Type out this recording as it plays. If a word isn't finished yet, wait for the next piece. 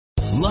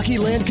Lucky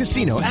Land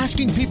Casino,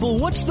 asking people,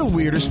 what's the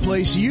weirdest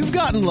place you've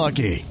gotten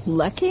lucky?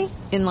 Lucky?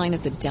 In line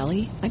at the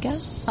deli, I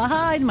guess?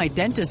 Aha, in my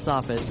dentist's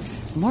office.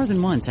 More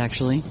than once,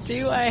 actually.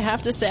 Do I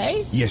have to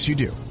say? Yes, you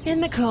do. In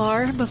the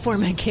car before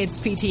my kids'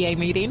 PTA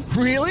meeting.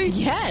 Really?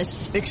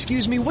 Yes.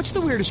 Excuse me, what's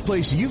the weirdest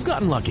place you've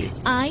gotten lucky?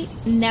 I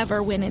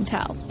never win and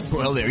tell.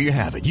 Well, there you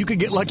have it. You can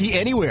get lucky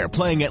anywhere,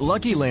 playing at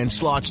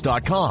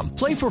LuckyLandSlots.com.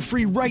 Play for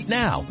free right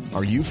now.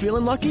 Are you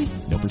feeling lucky?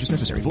 No purchase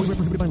necessary. Void where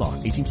prohibited by law.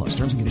 18 plus.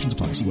 Terms and conditions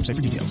apply. See website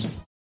for details.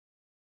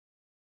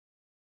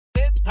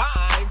 It's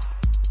time.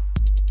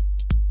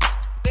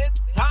 It's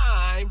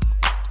time.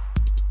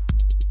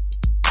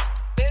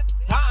 It's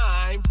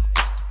time.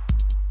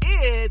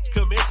 It's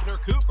Commissioner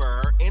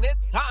Cooper, and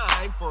it's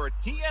time for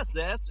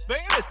TSS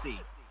Fantasy.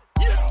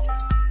 Yeah.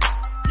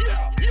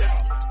 Yeah. Yeah.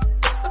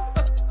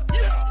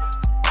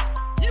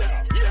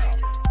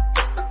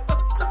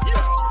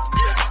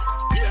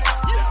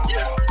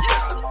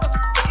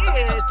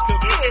 It's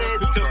Commissioner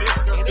Cooper,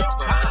 and it's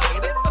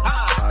time.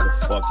 How the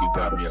fuck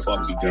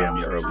you got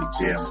me early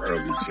jam?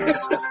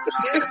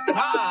 It's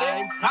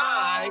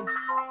time.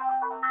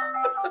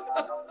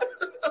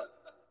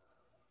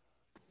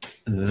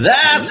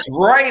 That's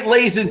right,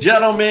 ladies and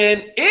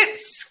gentlemen.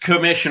 It's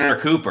Commissioner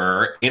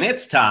Cooper, and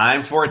it's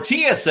time for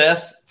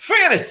TSS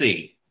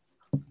Fantasy.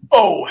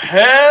 Oh,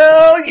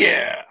 hell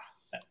yeah.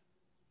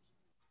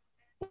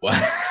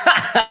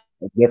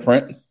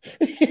 Different.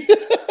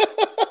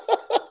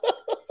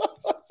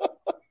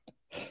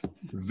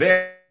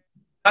 Very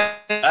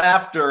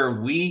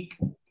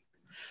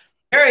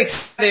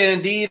excited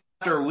indeed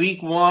after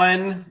week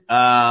one.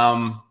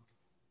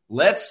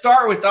 Let's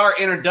start with our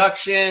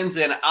introductions,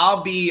 and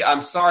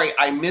I'm sorry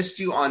I missed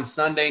you on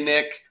Sunday,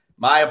 Nick.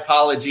 My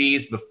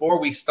apologies.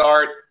 Before we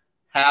start,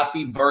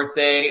 happy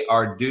birthday,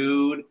 our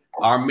dude,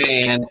 our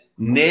man,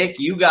 Nick.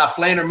 You got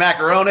Flanders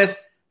Macaronis.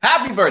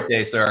 Happy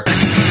birthday, sir.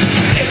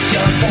 It's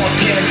your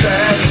fucking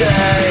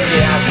birthday.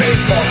 Happy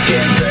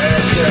fucking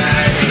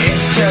birthday.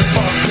 It's your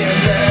fucking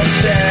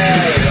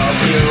birthday.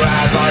 Hope you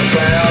have a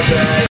swell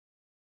day.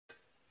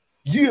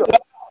 Yeah.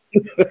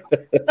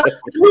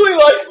 Really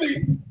like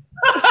me.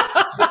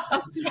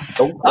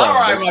 All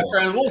right, my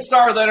friend. We'll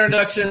start with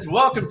introductions.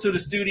 Welcome to the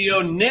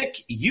studio.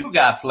 Nick, you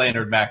got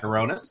Flanders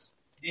Macaronis.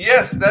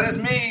 Yes, that is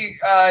me.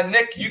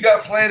 Nick, you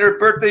got Flanders,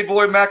 birthday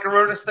boy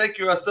Macaronis. Thank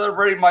you. I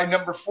celebrated my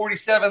number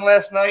 47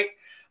 last night.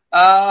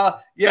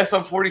 Yes,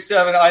 I'm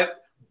 47.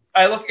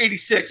 I look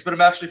 86, but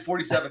I'm actually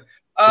 47.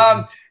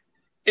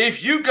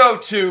 If you go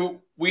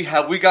to, we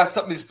got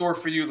something in store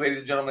for you, ladies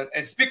and gentlemen.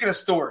 And speaking of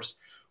stores,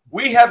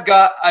 we have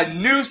got a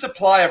new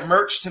supply of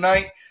merch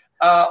tonight.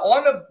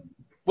 On the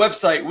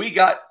website, we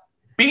got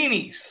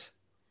beanies,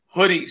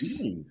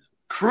 hoodies,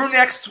 crew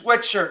neck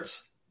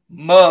sweatshirts,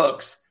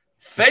 mugs,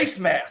 face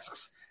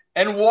masks,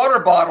 and water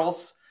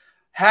bottles,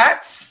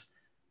 hats,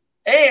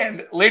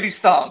 and ladies'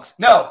 thongs.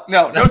 No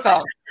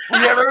thongs. We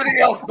have everything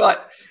else,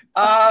 but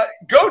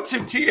go to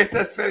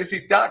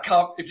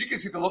TSSFantasy.com. If you can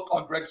see the look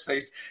on Greg's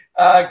face,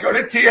 go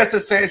to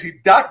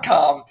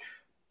TSSFantasy.com.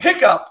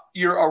 Pick up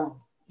your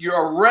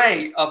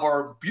array of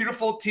our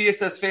beautiful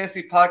TSS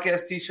Fantasy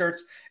Podcast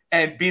t-shirts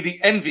and be the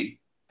envy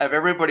of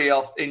everybody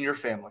else in your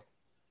family.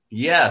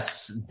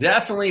 Yes,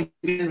 definitely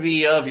be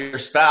envy of your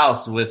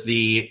spouse with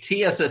the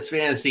TSS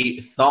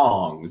Fantasy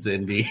thongs,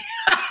 indeed.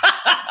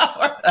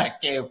 Where that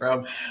came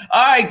from.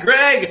 All right,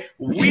 Greg,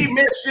 we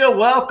missed you.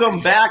 Welcome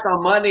back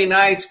on Monday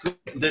nights.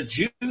 The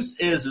juice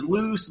is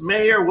loose.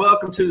 Mayor,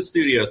 welcome to the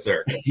studio,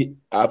 sir.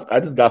 I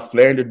just got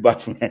flandered by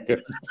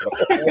Flanders.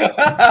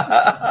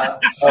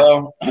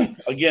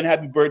 Again,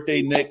 happy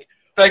birthday, Nick.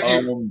 Thank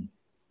you.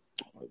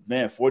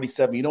 Man,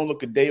 47. You don't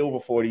look a day over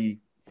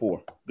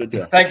 44. Good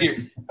job. Thank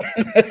you.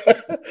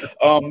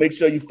 Make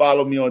sure you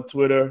follow me on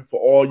Twitter for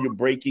all your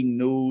breaking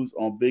news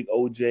on Big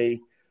OJ.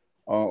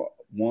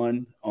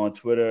 One on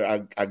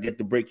Twitter. I get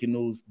the breaking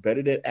news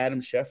better than Adam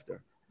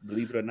Schefter,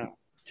 believe it or not.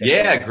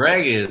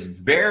 Greg is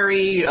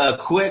very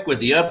quick with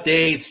the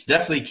updates.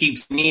 Definitely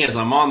keeps me as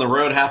I'm on the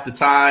road half the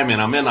time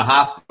and I'm in the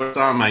hospital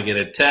time. I get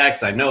a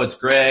text. I know it's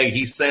Greg.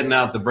 He's sending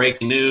out the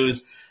breaking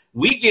news.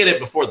 We get it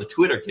before the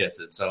Twitter gets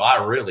it, so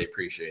I really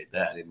appreciate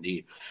that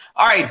indeed.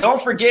 All right, don't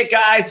forget,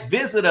 guys,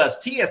 visit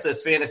us,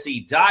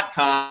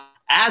 TSSFantasy.com.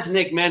 As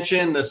Nick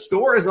mentioned, the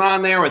store is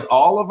on there with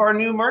all of our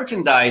new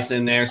merchandise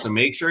in there, so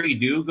make sure you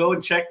do go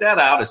and check that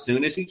out as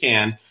soon as you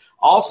can.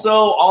 Also,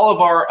 all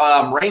of our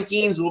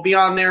rankings will be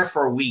on there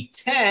for Week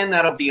 10.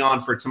 That'll be on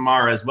for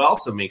tomorrow as well,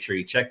 so make sure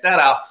you check that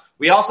out.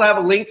 We also have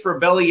a link for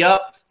Belly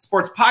Up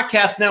Sports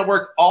Podcast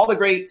Network, all the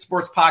great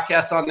sports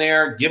podcasts on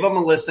there. Give them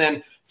a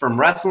listen, from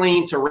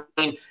wrestling to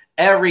ring,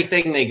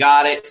 everything, they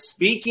got it.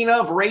 Speaking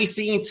of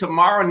racing,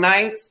 tomorrow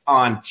nights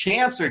on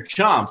Champs or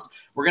Chumps,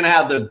 we're going to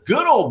have the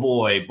Good Old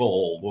Boy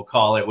Bowl, we'll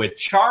call it, with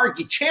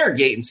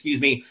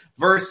Chairgate,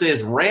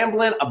 versus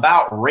Rambling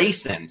About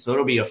Racing. So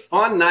it'll be a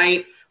fun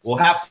night. We'll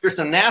have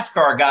some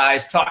NASCAR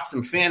guys talk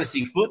some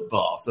fantasy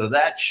football. So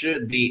that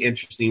should be an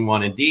interesting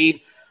one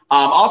indeed.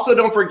 Also,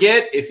 don't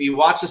forget, if you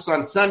watch us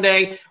on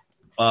Sunday,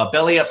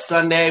 Belly Up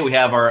Sunday. We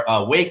have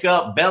our Wake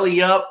Up,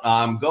 Belly Up.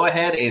 Go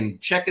ahead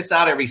and check us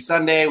out every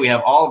Sunday. We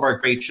have all of our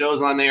great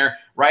shows on there.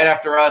 Right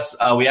after us,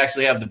 we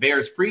actually have the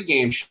Bears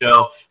pregame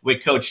show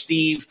with Coach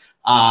Steve.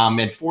 And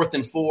 4th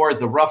and 4,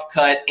 the Rough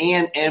Cut,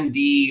 and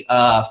MD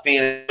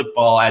fan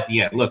football at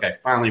the end. Look, I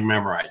finally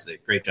memorized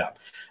it. Great job.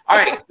 All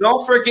right,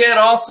 don't forget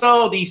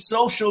also the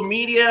social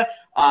media,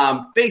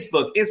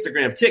 Facebook,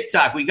 Instagram,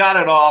 TikTok. We got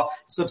it all.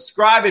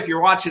 Subscribe if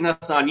you're watching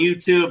us on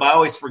YouTube. I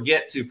always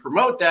forget to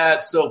promote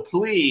that, so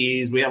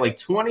please, we have like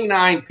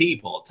 29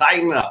 people.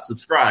 Tighten up,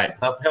 subscribe.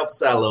 Help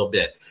us out a little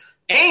bit.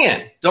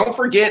 And don't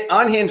forget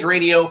Unhinged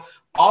Radio.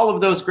 All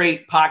of those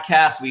great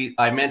podcasts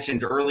I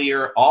mentioned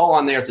earlier, all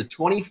on there. It's a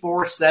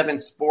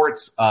 24/7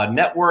 sports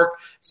network,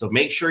 so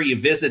make sure you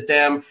visit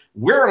them.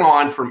 We're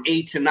on from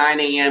 8 to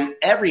 9 a.m.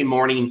 every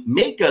morning.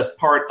 Make us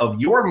part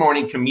of your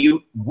morning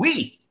commute.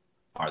 We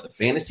are the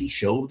fantasy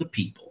show of the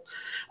people.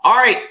 All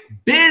right,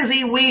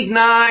 busy week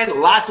 9,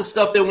 lots of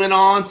stuff that went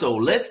on, so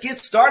let's get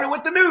started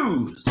with the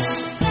news.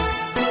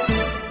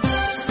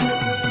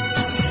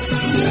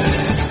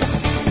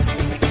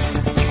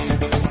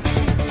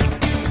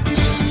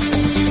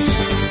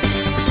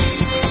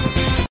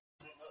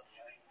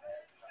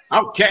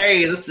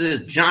 Okay, this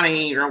is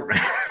Johnny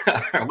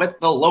with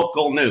the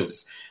local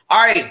news. All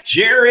right,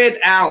 Jared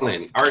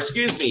Allen.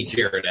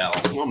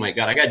 Oh, my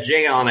God, I got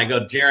Jay on. I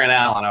go Jared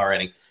Allen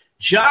already.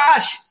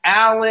 Josh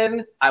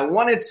Allen, I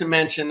wanted to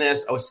mention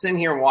this. I was sitting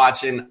here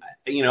watching,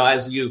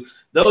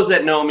 those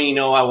that know me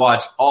know I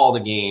watch all the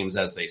games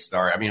as they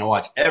start. I mean, I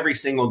watch every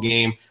single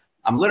game.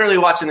 I'm literally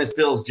watching this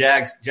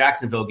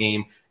Bills-Jacksonville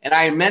game. And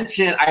I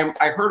mentioned,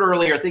 I heard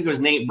earlier, I think it was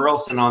Nate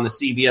Burleson on the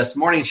CBS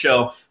Morning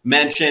Show,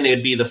 mention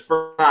it'd be the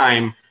first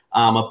time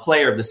a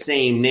player of the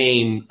same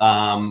name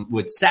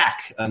would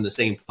sack the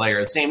same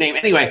player, the same name.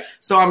 Anyway,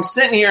 so I'm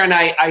sitting here and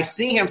I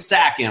see him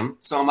sack him.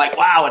 So I'm like,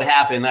 wow, it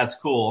happened. That's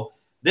cool.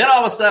 Then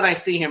all of a sudden I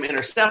see him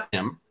intercept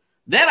him.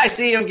 Then I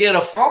see him get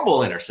a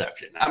fumble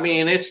interception. I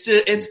mean, it's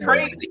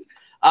crazy.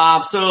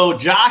 So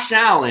Josh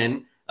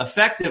Allen,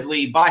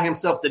 effectively by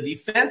himself, the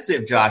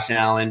defensive Josh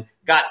Allen,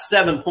 got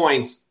 7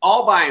 points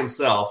all by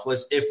himself.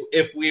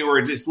 If we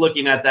were just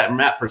looking at that from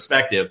that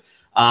perspective,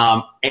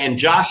 and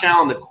Josh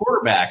Allen, the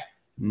quarterback,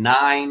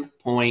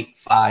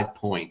 9.5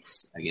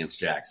 points against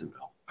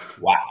Jacksonville.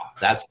 Wow,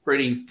 that's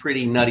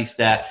pretty nutty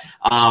stat.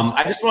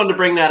 I just wanted to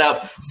bring that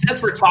up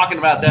since we're talking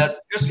about that.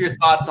 Just your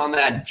thoughts on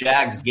that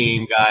Jags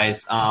game,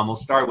 guys. We'll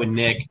start with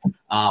Nick.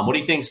 What do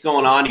you think's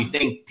going on? Do you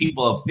think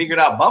people have figured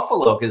out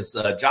Buffalo because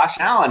Josh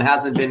Allen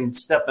hasn't been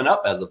stepping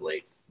up as of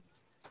late?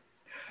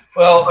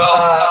 Well,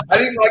 I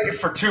didn't like it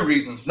for 2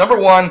 reasons. Number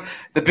one,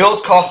 the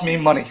Bills cost me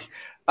money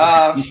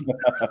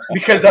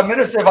because I'm in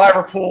a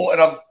survivor pool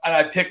and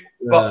I picked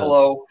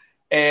Buffalo,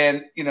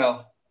 and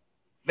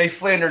they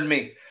flandered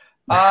me.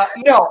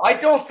 No, I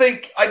don't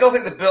think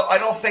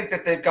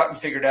that they've gotten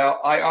figured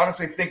out. I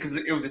honestly think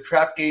it was a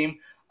trap game.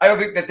 I don't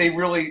think that they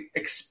really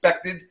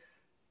expected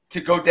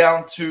to go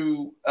down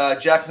to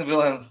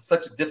Jacksonville and have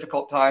such a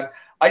difficult time.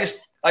 I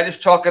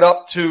just chalk it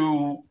up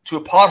to a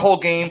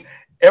pothole game.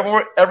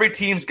 Every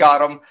team's got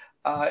them.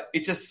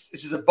 It's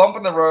just a bump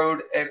in the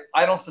road, and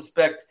I don't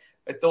suspect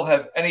that they'll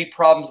have any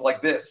problems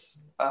like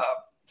this,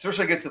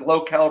 especially against a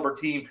low caliber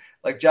team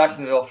like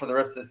Jacksonville for the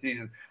rest of the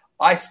season.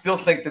 I still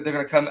think that they're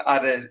going to come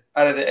out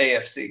of the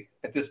AFC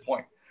at this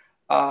point,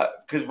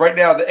 because right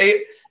now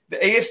the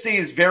AFC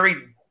is very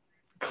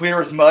clear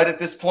as mud at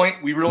this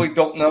point. We really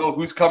don't know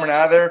who's coming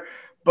out of there.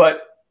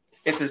 But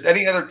if there's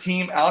any other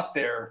team out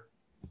there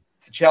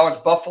to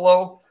challenge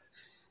Buffalo,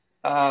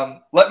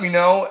 let me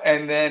know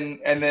and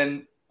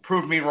then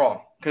prove me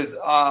wrong, because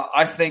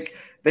I think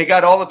they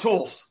got all the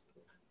tools.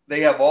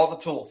 They have all the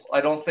tools. I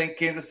don't think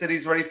Kansas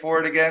City's ready for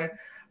it again.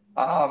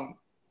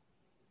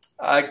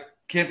 I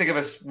can't think of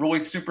a really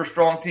super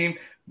strong team.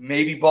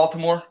 Maybe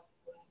Baltimore.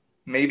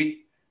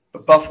 Maybe.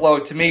 But Buffalo,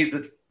 to me, is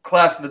the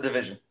class of the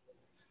division.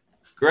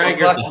 Greg,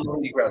 class of the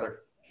league,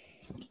 rather.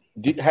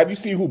 Have you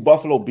seen who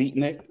Buffalo beat,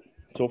 Nick,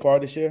 so far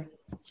this year?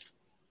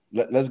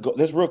 Let's go.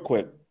 Let's real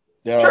quick.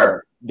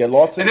 Sure. They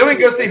lost. And then we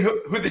go see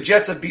who the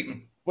Jets have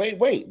beaten.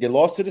 Wait. They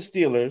lost to the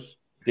Steelers.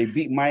 They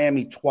beat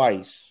Miami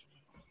twice.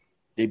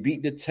 They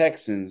beat the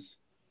Texans.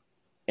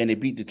 And they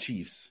beat the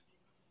Chiefs.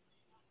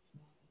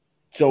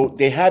 So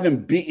they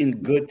haven't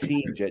beaten good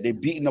teams yet. They're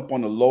beating up on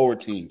the lower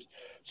teams.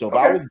 So if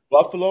I was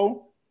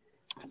Buffalo,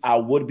 I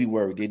would be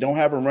worried. They don't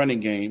have a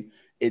running game.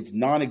 It's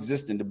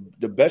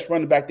non-existent. The best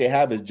running back they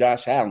have is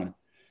Josh Allen.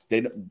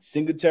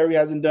 Singletary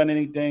hasn't done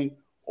anything,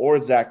 or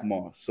Zach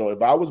Moss. So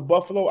if I was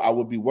Buffalo, I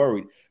would be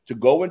worried. To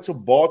go into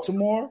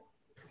Baltimore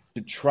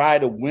to try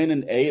to win in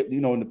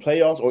the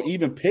playoffs, or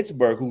even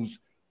Pittsburgh, who's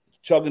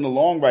chugging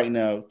along right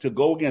now, to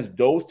go against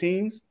those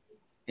teams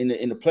in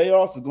the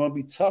playoffs is going to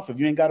be tough if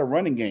you ain't got a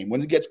running game.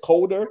 When it gets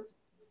colder,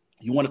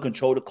 you want to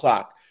control the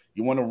clock.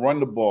 You want to run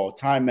the ball,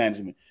 time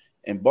management.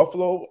 And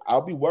Buffalo,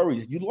 I'll be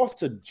worried. You lost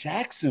to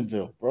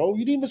Jacksonville, bro.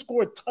 You didn't even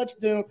score a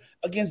touchdown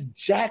against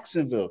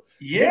Jacksonville.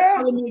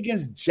 Yeah.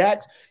 Against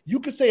you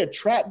could say a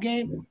trap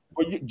game,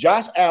 but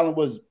Josh Allen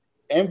was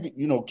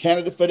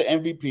candidate for the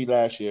MVP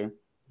last year.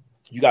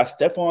 You got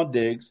Stephon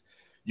Diggs,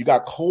 you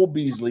got Cole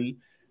Beasley,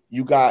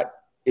 you got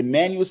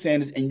Emmanuel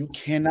Sanders, and you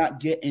cannot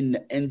get in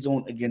the end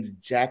zone against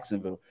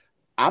Jacksonville.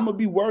 I'm gonna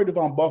be worried if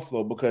I'm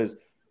Buffalo because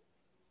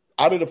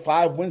out of the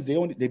 5 wins,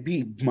 they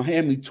beat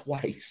Miami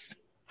twice.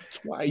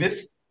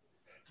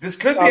 This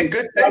could be a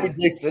good thing. Sorry,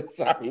 Jason.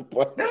 Sorry,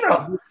 but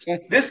No.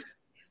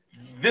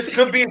 This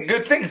could be a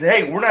good thing.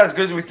 Hey, we're not as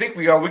good as we think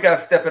we are. We got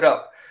to step it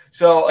up.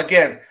 So,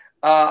 again,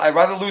 I'd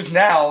rather lose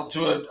now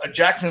to a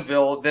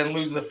Jacksonville than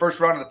lose in the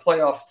first round of the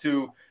playoff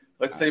to,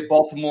 let's say,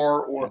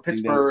 Baltimore or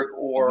Pittsburgh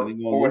or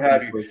what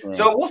have you.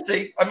 So, we'll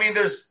see. I mean,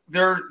 there's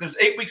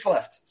 8 weeks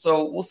left.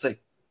 So, we'll see.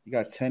 You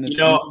got Tennessee.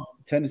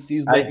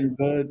 Tennessee's looking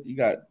good. You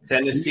got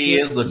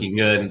Tennessee is looking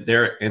good.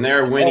 They're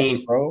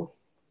winning, bro.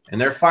 And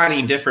they're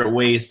finding different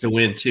ways to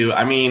win too.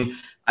 I mean,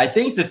 I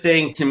think the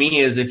thing to me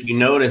is if you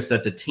notice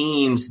that the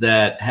teams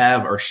that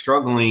are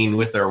struggling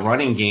with their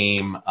running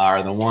game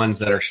are the ones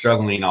that are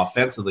struggling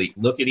offensively.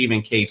 Look at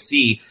even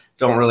KC,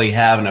 don't really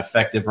have an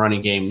effective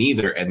running game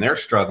neither, and they're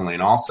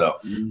struggling also.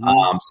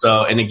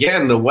 Mm-hmm. And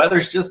again, the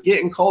weather's just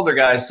getting colder,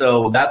 guys.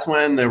 So that's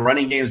when the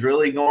running game's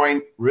really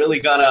gonna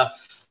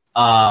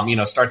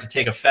start to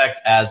take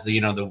effect as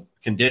the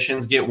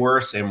conditions get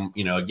worse, and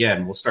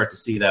again, we'll start to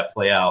see that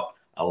play out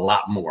a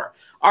lot more.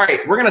 All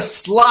right, we're going to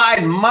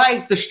slide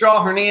Mike the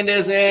Straw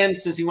Hernandez in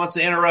since he wants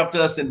to interrupt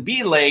us and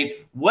be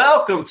late.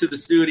 Welcome to the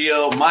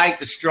studio, Mike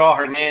the Straw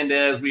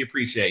Hernandez. We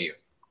appreciate you.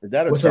 Is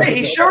that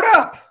he showed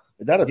up.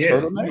 Is that a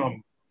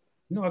turtleneck?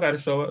 No, I got to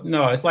show up.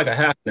 No, it's like a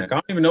half neck. I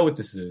don't even know what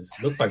this is.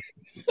 It looks like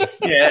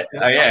it's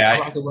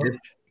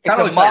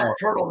a mock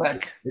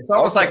turtleneck. It's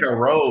almost like a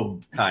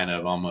robe, kind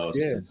of almost.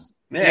 Yeah,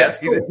 it's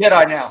cool. He's a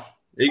Jedi now.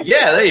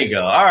 Yeah, there you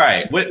go. All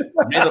right.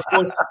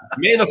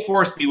 May the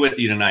force be with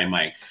you tonight,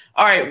 Mike.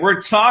 All right,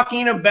 let's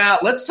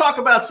talk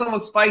about someone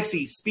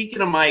spicy.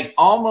 Speaking of Mike,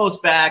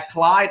 almost back,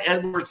 Clyde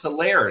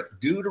Edwards-Helaire,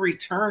 due to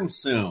return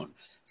soon.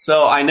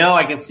 So I know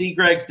I can see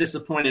Greg's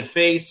disappointed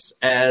face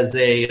as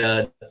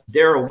a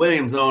Darrell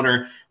Williams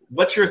owner.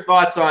 What's your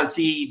thoughts on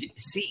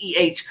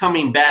CEH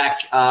coming back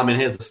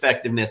and his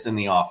effectiveness in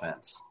the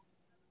offense?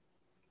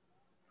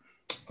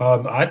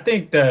 I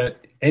think that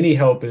any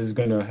help is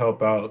going to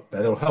help out.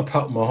 That'll help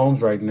out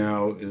Mahomes right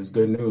now is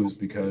good news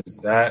because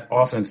that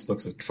offense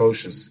looks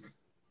atrocious.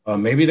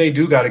 Maybe they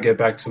do got to get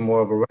back to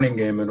more of a running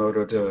game in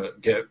order to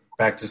get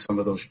back to some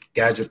of those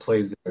gadget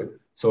plays that they're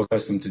so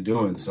accustomed to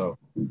doing. So,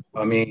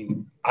 I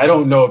mean, I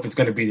don't know if it's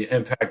going to be the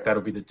impact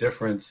that'll be the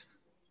difference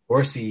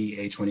for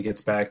CEH when he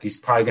gets back. He's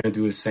probably going to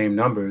do the same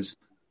numbers.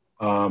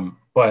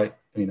 But,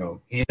 he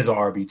is an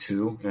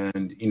RB2,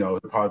 and, he'll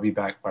probably be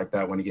back like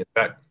that when he gets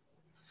back.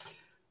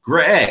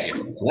 Greg,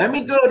 let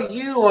me go to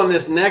you on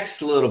this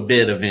next little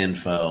bit of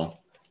info.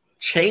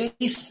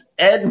 Chase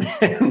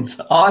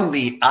Edmonds on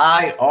the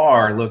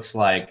IR looks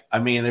like. I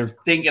mean, they're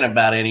thinking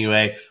about it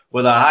anyway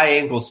with a high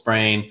ankle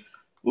sprain.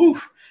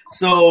 Oof.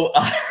 So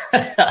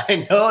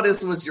I know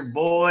this was your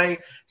boy.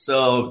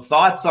 So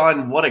thoughts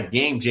on what a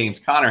game James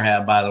Conner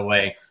had, by the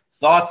way.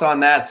 Thoughts on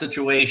that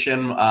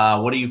situation?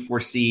 What do you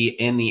foresee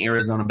in the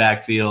Arizona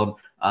backfield?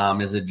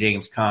 Is it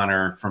James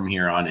Conner from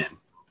here on in?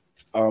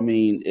 I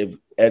mean, if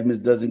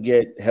Edmonds doesn't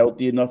get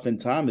healthy enough in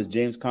time, it's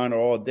James Conner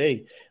all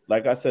day.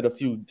 Like I said a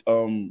few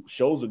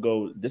shows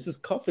ago, this is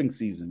cuffing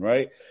season,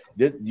 right?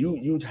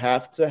 You'd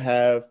have to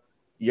have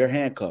your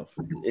handcuff.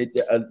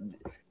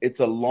 It's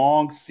a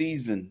long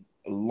season,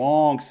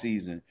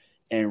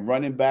 and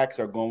running backs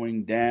are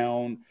going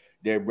down.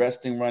 They're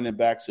resting running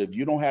backs. So if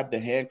you don't have the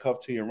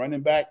handcuff to your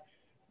running back,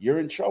 you're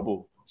in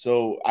trouble.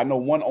 So I know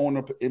one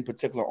owner in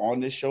particular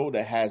on this show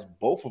that has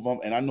both of them,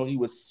 and I know he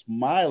was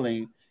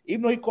smiling.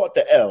 Even though he caught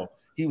the L,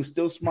 he was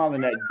still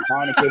smiling that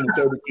Conner gave him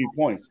 33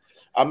 points.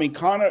 I mean,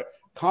 Conner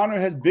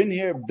has been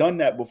here, done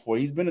that before.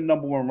 He's been a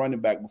number one running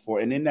back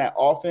before. And in that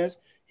offense,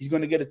 he's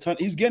going to get a ton.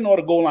 He's getting all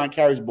the goal line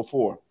carries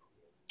before.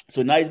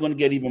 So now he's going to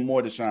get even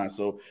more to shine.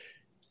 So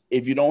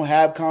if you don't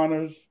have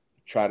Connors,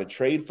 try to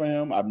trade for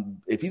him.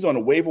 If he's on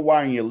the waiver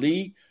wire in your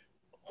league,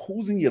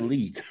 who's in your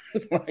league?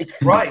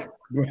 Right.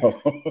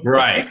 Bro.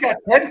 Right. He's got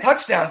 10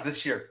 touchdowns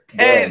this year.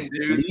 10,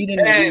 dude. Leading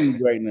 10. the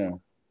league right now.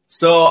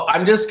 So I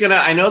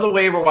know the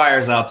waiver wire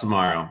is out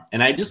tomorrow,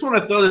 and I just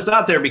want to throw this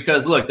out there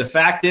because, look, the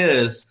fact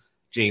is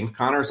James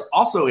Conner's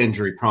also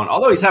injury prone,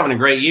 although he's having a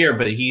great year,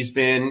 but he's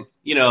been,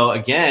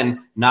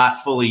 again, not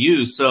fully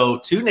used. So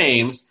 2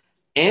 names,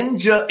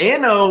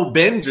 Eno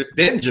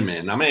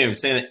Benjamin. I'm not even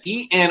saying that.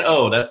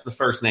 E-N-O, that's the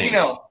first name.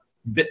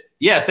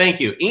 Yeah, thank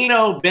you.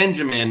 Eno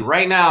Benjamin,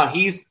 right now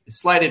he's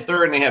slided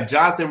third, and they have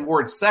Jonathan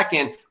Ward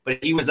second,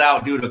 but he was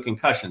out due to a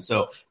concussion.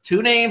 So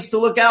 2 names to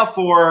look out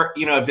for,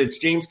 if it's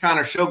James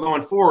Conner's show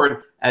going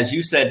forward. As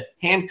you said,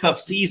 handcuff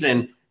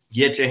season,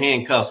 get your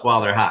handcuffs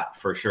while they're hot,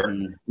 for sure.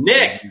 Mm-hmm.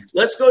 Nick,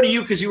 let's go to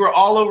you because you were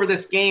all over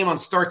this game on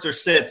starts or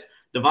sits.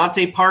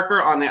 Devontae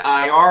Parker on the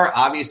IR,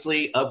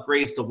 obviously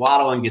upgrades to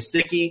Waddle and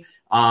Gesicki.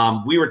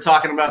 We were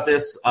talking about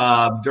this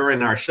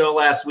during our show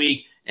last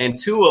week. And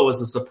Tua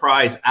was a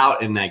surprise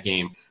out in that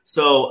game.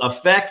 So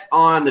effect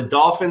on the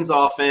Dolphins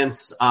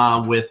offense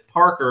with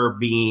Parker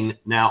being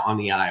now on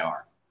the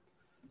IR.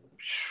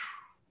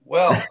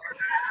 Well,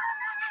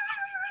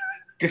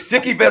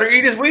 Gesicki better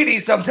eat his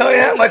Wheaties. I'm telling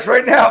you that much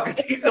right now because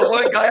he's the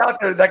one guy out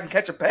there that can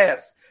catch a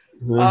pass.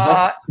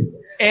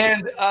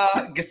 And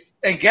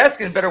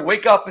Gaskin better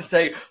wake up and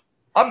say,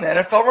 I'm the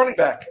NFL running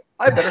back.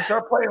 I better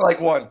start playing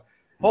like one.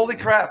 Holy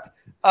crap.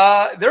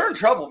 They're in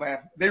trouble, man.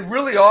 They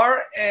really are.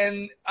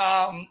 And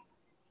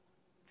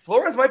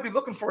Flores might be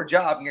looking for a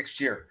job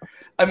next year.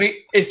 I mean,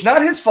 it's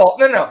not his fault.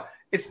 No.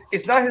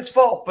 It's not his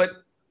fault, but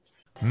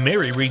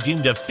Mary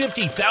redeemed a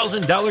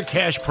 $50,000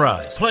 cash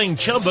prize playing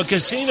Chumba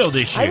Casino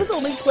this year. I was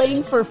only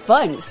playing for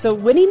fun, so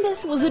winning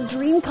this was a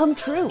dream come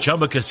true.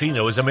 Chumba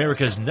Casino is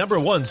America's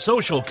 #1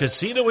 social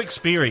casino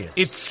experience.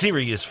 It's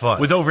serious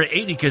fun. With over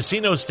 80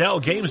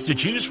 casino-style games to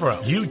choose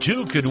from, you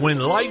too could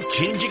win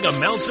life-changing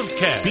amounts of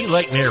cash. Be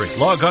like Mary.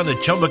 Log on to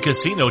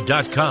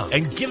ChumbaCasino.com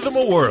and give them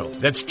a whirl.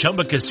 That's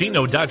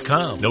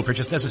ChumbaCasino.com. No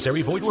purchase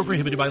necessary. Void where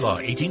prohibited by law.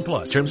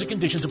 18+. Terms and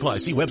conditions apply.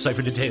 See website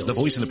for details. The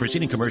voice in the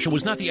preceding commercial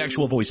was not the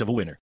actual voice of a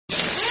winner.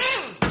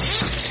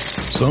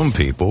 Some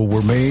people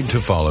were made to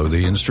follow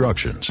the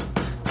instructions.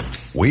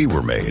 We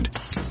were made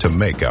to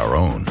make our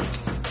own.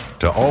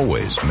 To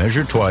always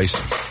measure twice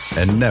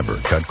and never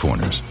cut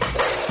corners.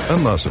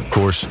 Unless, of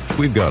course,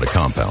 we've got a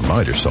compound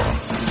miter saw.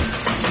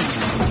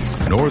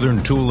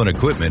 Northern Tool and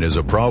Equipment is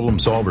a problem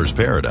solver's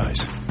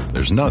paradise.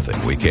 There's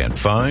nothing we can't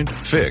find,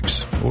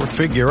 fix, or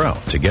figure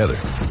out together.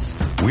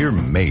 We're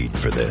made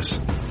for this.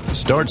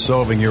 Start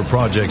solving your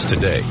projects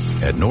today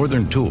at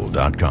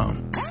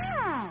northerntool.com.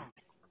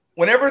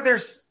 Whenever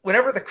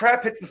the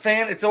crap hits the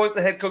fan, it's always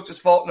the head coach's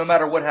fault, no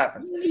matter what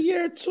happens.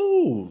 Year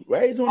 2,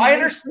 right? I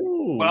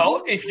understand.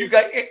 Well, if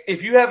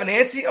you have an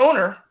antsy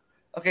owner,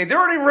 okay, they're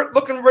already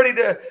looking ready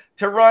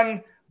to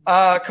run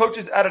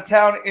coaches out of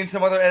town in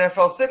some other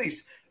NFL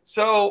cities.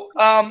 So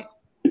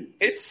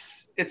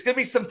it's going to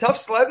be some tough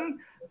sledding.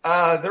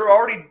 They're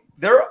already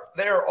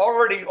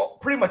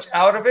pretty much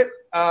out of it.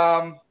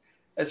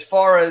 As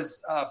far as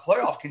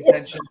playoff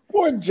contention.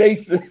 Poor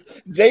Jason.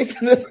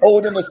 Jason is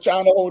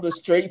trying to hold a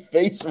straight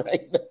face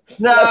right now.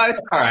 No, it's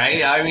all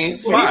right. I mean,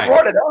 it's fine. He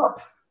brought it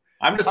up.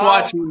 I'm just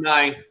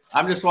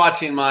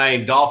watching my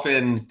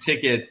Dolphin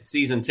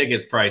season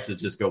ticket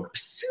prices just go.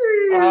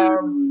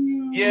 They're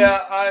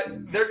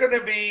going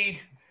to be.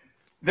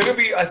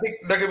 I think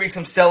there are going to be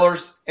some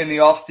sellers in the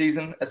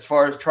offseason as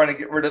far as trying to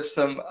get rid of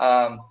some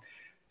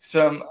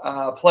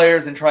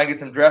players and try and get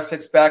some draft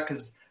picks back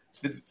because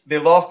they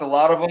lost a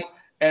lot of them.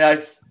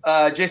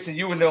 And Jason,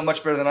 you would know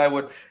much better than I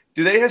would.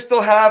 Do they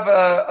still have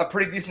a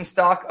pretty decent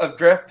stock of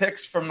draft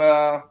picks from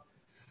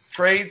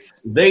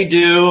trades? They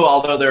do,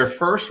 although their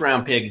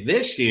first-round pick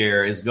this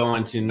year is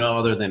going to no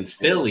other than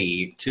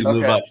Philly to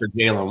move up for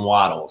Jalen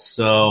Waddle.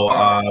 So,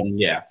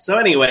 So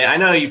anyway, I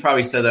know you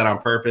probably said that on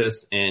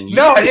purpose. And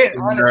I didn't.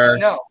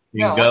 No.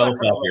 Go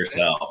fuck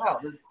yourself.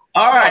 No.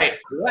 All right.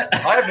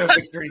 I have no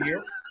victory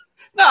here.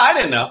 No, I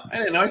didn't know.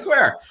 I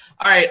swear.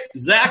 All right.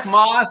 Zach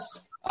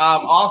Moss,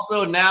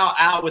 also now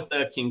out with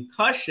a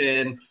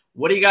concussion.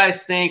 What do you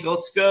guys think?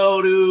 Let's see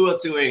what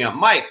we got.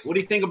 Mike, what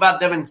do you think about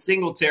Devin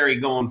Singletary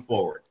going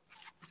forward?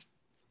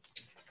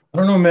 I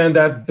don't know, man.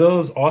 That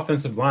Bills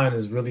offensive line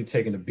is really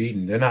taking a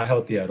beating. They're not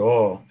healthy at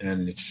all,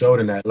 and it showed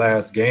in that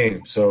last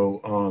game.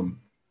 So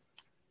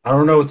I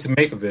don't know what to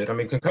make of it. I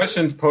mean,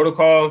 concussion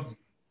protocol,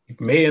 he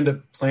may end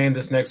up playing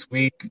this next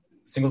week.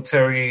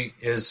 Singletary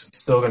is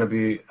still going to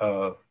be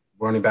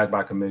running back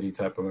by committee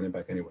type of running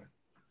back anyway.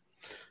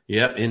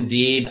 Yep,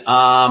 indeed.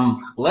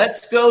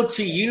 Let's go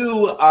to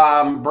you.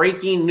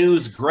 Breaking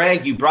news,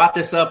 Greg. You brought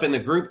this up in the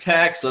group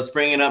text. Let's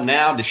bring it up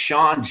now.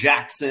 DeSean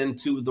Jackson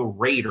to the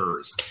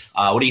Raiders.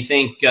 What do you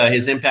think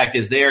his impact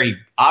is there? He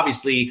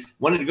obviously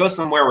wanted to go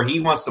somewhere where he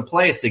wants to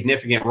play a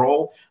significant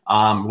role.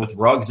 With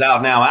Ruggs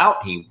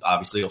out, he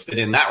obviously will fit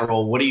in that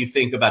role. What do you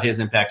think about his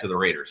impact to the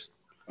Raiders?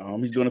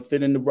 He's going to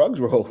fit in the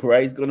Ruggs role,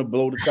 right? He's going to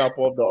blow the top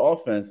off the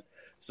offense.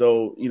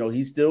 So,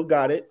 he still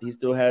got it. He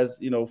still has,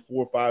 4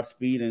 or 5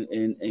 speed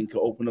and can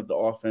open up the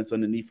offense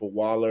underneath for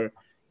Waller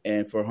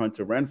and for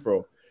Hunter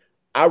Renfrow.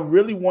 I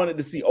really wanted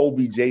to see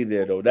OBJ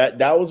there, though.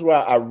 That was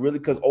why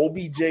because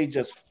OBJ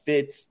just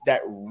fits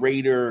that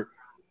Raider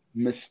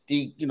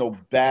mystique,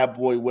 bad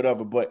boy,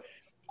 whatever. But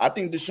I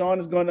think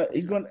DeSean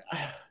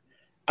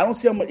I don't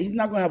see how much, he's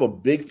not going to have a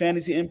big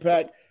fantasy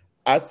impact.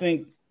 I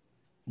think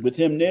with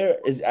him there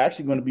is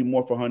actually going to be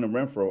more for Hunter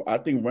Renfrow. I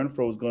think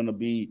Renfrow is going to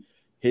be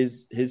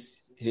his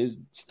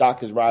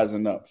stock is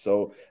rising up.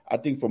 So I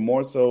think for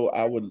more so,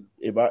 I would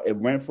if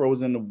Renfrow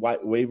was in the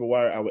waiver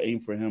wire, I would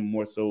aim for him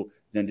more so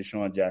than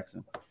DeSean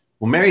Jackson.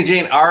 Well, Mary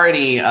Jane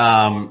already,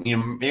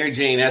 Mary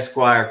Jane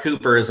Esquire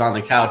Cooper is on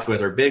the couch with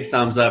her. Big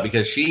thumbs up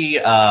because she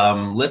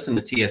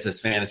listened to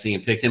TSS Fantasy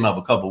and picked him up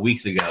a couple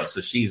weeks ago.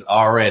 So she's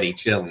already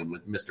chilling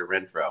with Mr.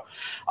 Renfrow.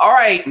 All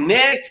right,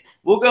 Nick,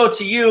 we'll go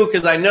to you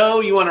because I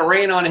know you want to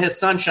rain on his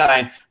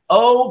sunshine.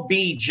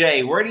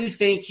 OBJ, where do you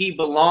think he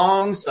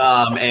belongs,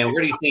 and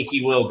where do you think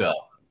he will go?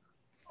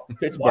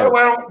 Why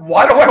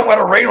do I want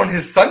to rain on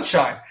his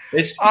sunshine?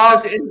 It's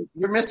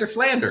you're Mr.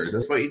 Flanders.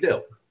 That's what you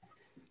do.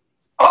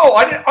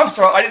 Oh, I'm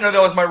sorry. I didn't know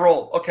that was my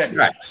role. Okay.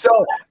 Right.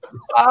 So,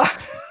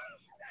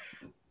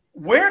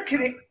 where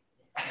can he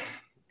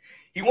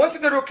He wants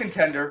to go to a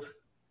contender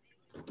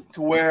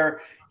to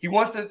where he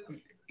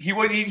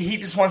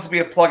just wants to be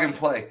a plug and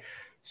play.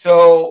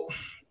 So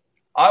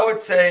I would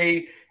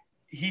say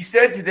he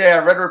said today, I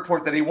read a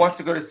report that he wants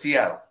to go to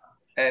Seattle,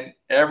 and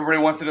everybody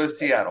wants to go to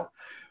Seattle.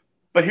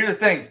 But here's the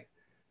thing.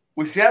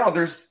 With Seattle,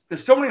 there's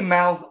so many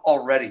mouths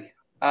already.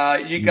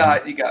 You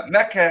got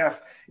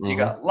Metcalf, you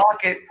got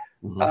Lockett.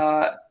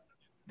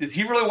 Does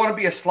he really want to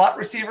be a slot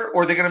receiver,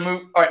 or are they going to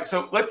move? All right,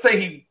 so let's say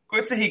he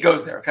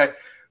goes there. Okay,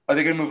 are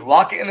they going to move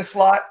Lockett in the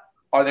slot?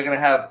 Are they going to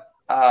have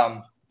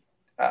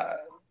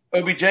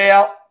OBJ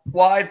out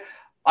wide?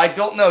 I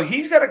don't know.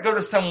 He's got to go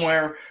to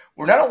somewhere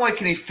where not only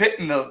can he fit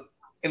in the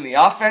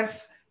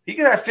offense, he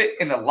can fit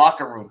in the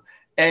locker room.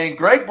 And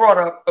Greg brought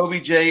up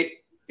OBJ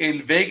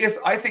in Vegas.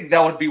 I think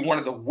that would be one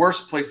of the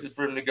worst places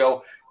for him to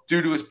go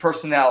due to his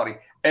personality.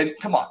 And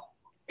come on,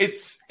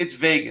 it's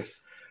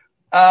Vegas.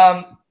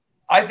 I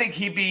think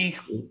he'd be.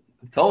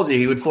 Told you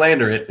he would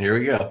flander it. Here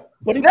we go.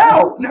 But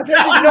no.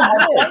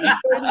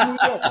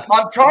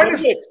 I'm trying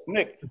to.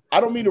 Nick, I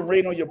don't mean to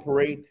rain on your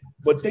parade,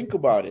 but think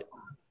about it.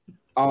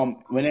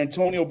 When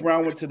Antonio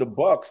Brown went to the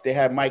Bucs, they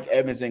had Mike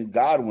Evans and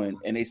Godwin,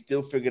 and they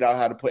still figured out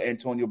how to put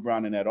Antonio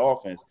Brown in that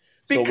offense.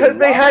 Because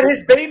they had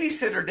his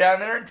babysitter down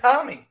there in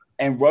Tommy.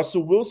 And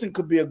Russell Wilson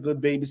could be a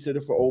good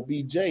babysitter for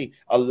OBJ.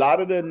 A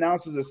lot of the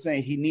announcers are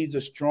saying he needs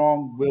a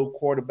strong-willed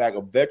quarterback,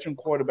 a veteran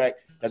quarterback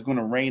that's going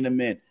to rein him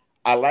in.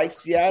 I like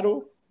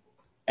Seattle,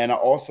 and I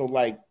also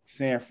like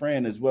San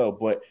Fran as well.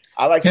 But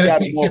I like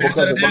Seattle more because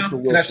of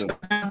Russell Wilson.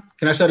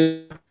 Can I shut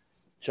it down?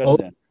 Shut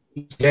it down.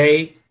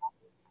 OBJ,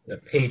 the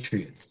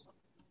Patriots.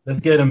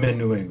 Let's get him in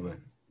New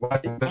England. No.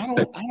 Wait a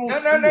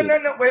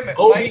minute.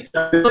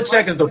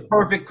 Belichick is the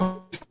perfect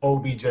coach for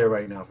OBJ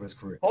right now for his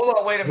career. Hold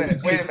on. Wait a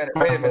minute. Wait.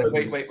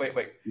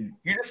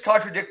 You just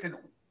contradicted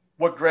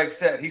what Greg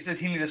said. He says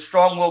he needs a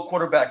strong-willed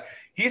quarterback.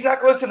 He's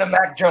not going to listen to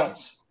Mac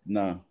Jones.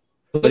 No.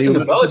 But listen to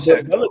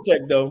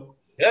Belichick, though.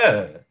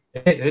 Yeah.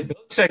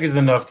 Belichick is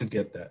enough to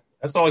get that.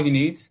 That's all he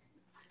needs.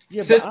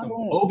 Yeah, System.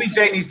 OBJ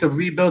needs to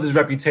rebuild his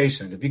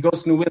reputation. If he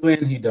goes to New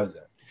England, he does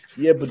that.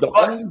 Yeah, but the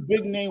only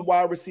big-name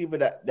wide receiver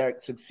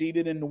that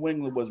succeeded in New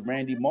England was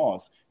Randy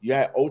Moss. You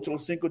had Ocho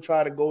Cinco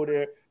try to go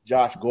there.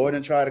 Josh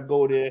Gordon tried to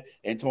go there.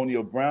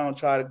 Antonio Brown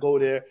tried to go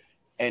there.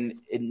 And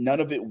none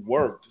of it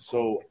worked.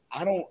 So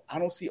I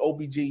don't see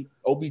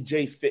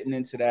OBJ fitting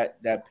into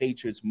that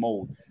Patriots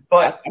mold.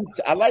 But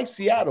I like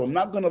Seattle. I'm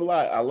not going to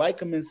lie. I like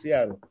him in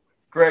Seattle.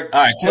 Greg.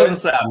 All right, close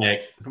us out,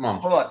 Nick. Come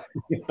on. Hold on.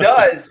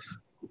 Does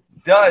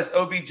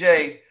OBJ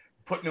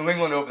put New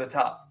England over the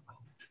top?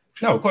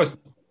 No, of course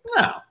not.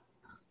 No.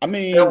 I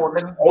mean, over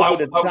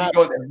the top.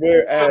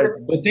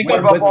 But think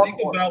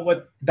about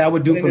what that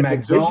would do for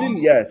Mac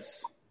Jones.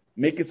 Yes.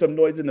 Making some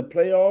noise in the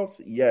playoffs.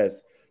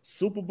 Yes.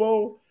 Super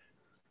Bowl.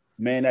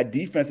 Man, that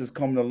defense is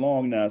coming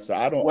along now. So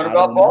I don't. What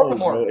about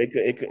Baltimore? Know,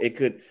 it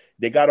could.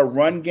 They got a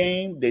run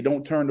game. They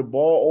don't turn the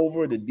ball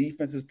over. The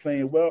defense is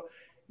playing well.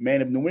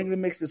 Man, if New England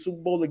makes the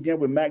Super Bowl again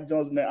with Mac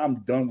Jones, man,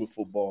 I'm done with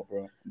football,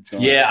 bro.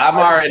 Yeah, I'm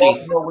already.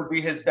 Baltimore would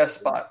be his best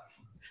spot.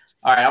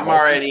 All right, I'm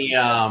already.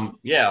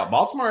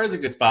 Baltimore is a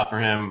good spot for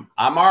him.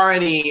 I'm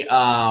already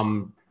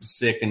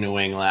sick in New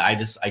England. I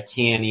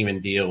can't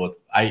even deal with.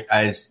 I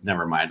just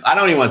never mind. I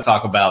don't even want to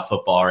talk about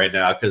football right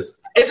now because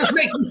it just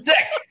makes me sick.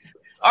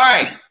 All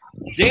right,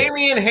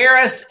 Damian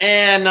Harris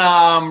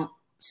and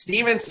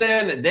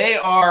Stevenson. They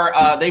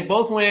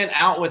both went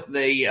out with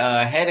the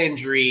head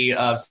injury.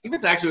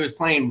 Stevenson actually was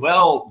playing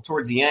well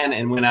towards the end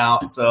and went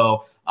out.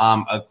 So.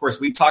 Of course,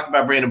 we talked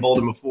about Brandon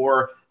Bolden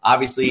before.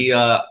 Obviously,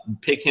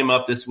 pick him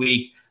up this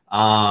week.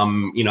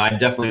 I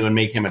definitely would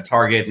make him a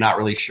target. Not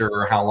really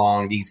sure how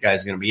long these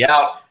guys are going to be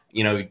out.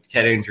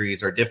 Head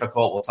injuries are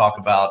difficult. We'll talk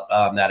about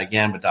that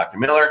again with Dr.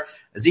 Miller.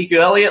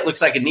 Ezekiel Elliott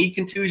looks like a knee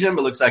contusion,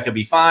 but looks like he'll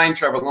be fine.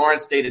 Trevor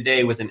Lawrence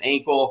day-to-day with an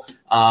ankle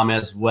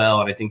as well.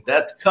 And I think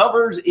that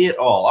covers it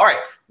all. All right,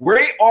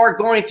 we are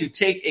going to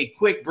take a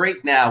quick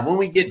break now. When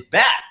we get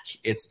back,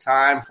 it's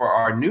time for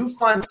our new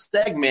fun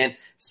segment,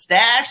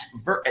 Stash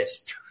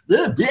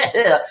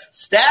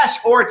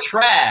or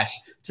Trash.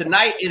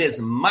 Tonight it is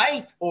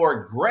Mike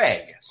or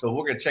Greg. So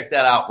we're going to check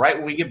that out right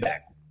when we get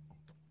back.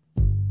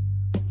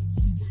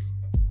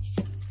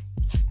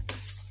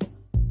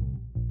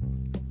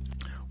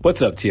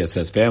 What's up,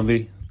 TSS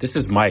family? This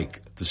is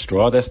Mike, the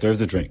straw that stirs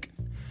the drink.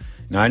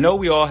 Now, I know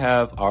we all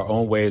have our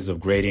own ways of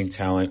grading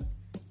talent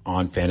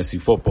on fantasy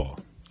football.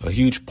 A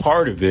huge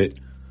part of it,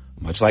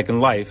 much like in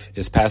life,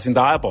 is passing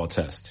the eyeball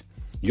test.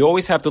 You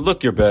always have to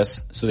look your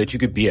best so that you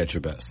could be at your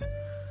best.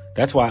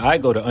 That's why I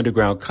go to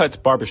Underground Cuts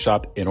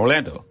Barbershop in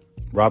Orlando.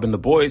 Rob and the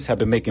boys have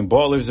been making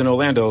ballers in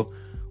Orlando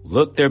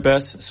look their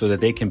best so that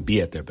they can be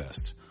at their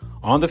best,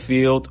 on the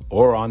field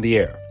or on the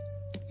air.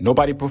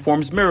 Nobody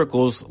performs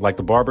miracles like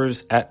the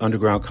barbers at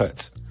Underground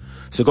Cuts.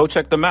 So go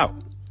check them out.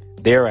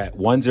 They're at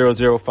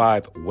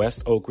 1005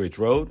 West Oak Ridge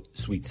Road,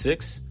 Suite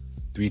 6,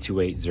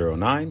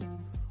 32809,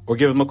 or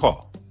give them a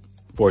call,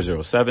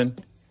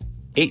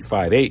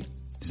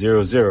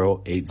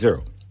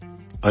 407-858-0080.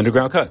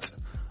 Underground Cuts,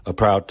 a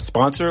proud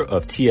sponsor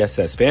of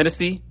TSS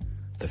Fantasy,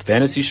 the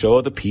fantasy show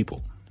of the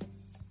people.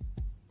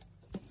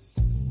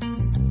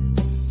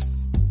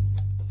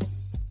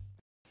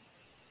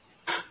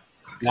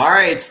 All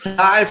right, it's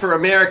time for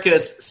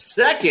America's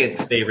second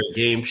favorite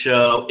game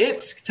show.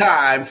 It's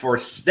time for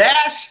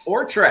Stash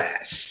or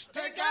Trash.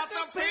 Take out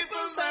the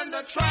papers and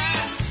the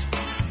trash,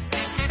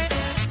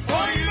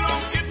 or you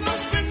don't get no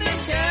spending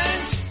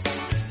cash.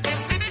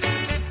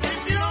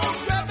 If you don't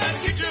scrub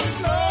that kitchen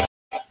floor.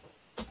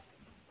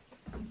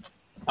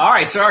 All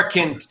right, so our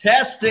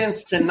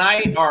contestants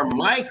tonight are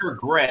Mike or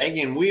Greg,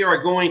 and we are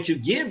going to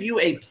give you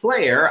a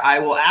player. I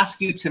will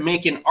ask you to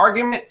make an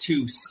argument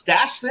to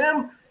stash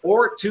them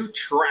or to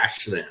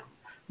trash them.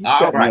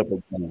 All right.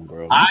 Again,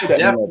 bro. I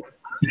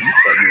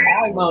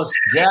most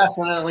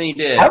definitely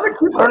did. Haven't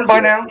you learned by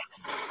now?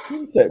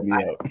 You set me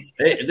up.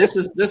 This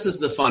is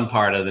the fun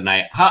part of the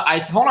night.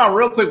 Hold on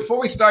real quick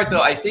before we start,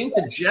 though. I think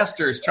the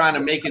jester is trying to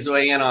make his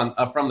way in on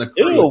from the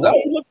crew. Ew,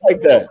 why you look like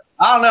that?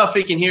 I don't know if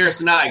he can hear us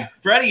tonight.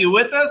 Freddie, you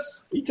with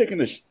us? You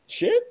taking a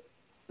shit?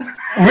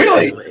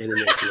 Really?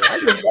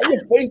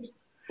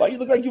 Why you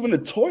look like you in the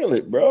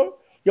toilet, bro?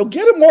 Yo,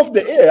 get him off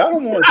the air. I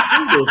don't want to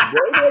see this,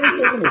 bro. Why are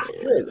you taking a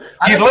shit?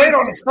 He's laying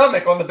on his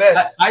stomach on the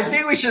bed. I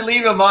think we should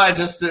leave him on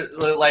just to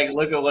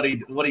look at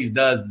what he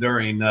does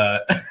during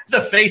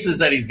the faces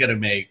that he's going to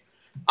make.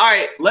 All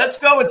right, let's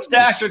go with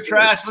Stash or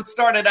Trash. Let's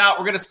start it out.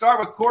 We're going to start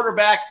with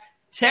quarterback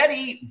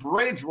Teddy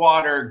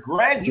Bridgewater.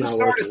 Greg, you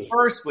start us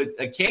first with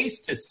a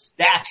case to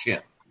stash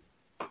him.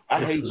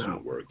 I hate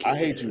you. I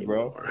hate you,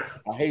 bro.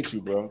 I hate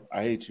you, bro.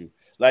 I hate you.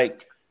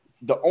 Like,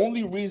 the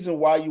only reason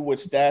why you would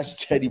stash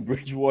Teddy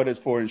Bridgewater is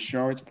for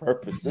insurance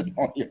purposes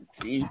on your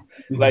team.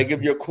 Like,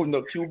 if your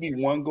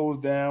QB1 goes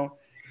down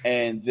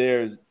and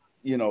there's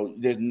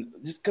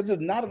just because there's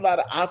not a lot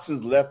of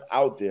options left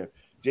out there.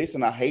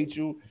 Jason, I hate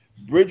you.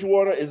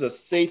 Bridgewater is a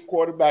safe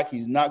quarterback.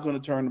 He's not going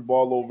to turn the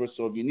ball over.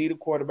 So if you need a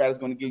quarterback that's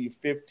going to give you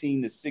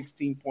 15 to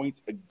 16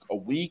 points a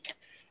week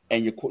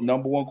and your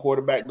number one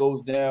quarterback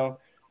goes down,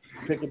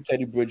 pick up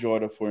Teddy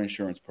Bridgewater for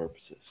insurance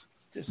purposes.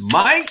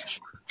 Mike,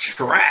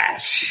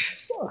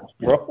 trash.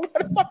 Bro, what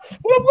I'm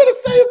going to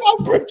say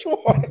about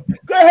Bridgewater?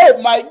 Go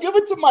ahead, Mike. Give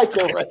it to Mike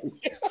already.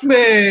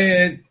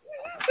 Man,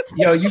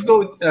 yo, you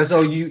go.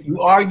 So you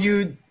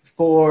argued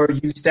for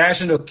you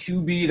stashing a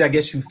QB that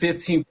gets you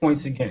 15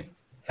 points a game.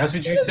 That's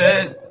what you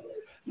said.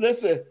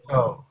 Listen.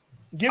 Oh,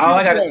 give all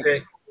me I gotta point.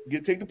 say.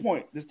 Take the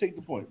point. Just take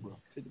the point, bro.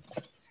 Take the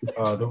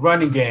point. The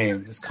running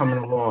game is coming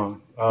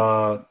along.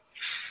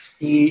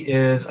 He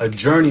is a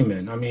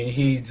journeyman. I mean,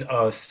 he's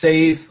a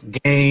safe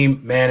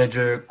game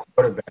manager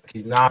quarterback.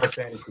 He's not a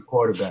fantasy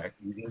quarterback.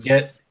 You can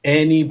get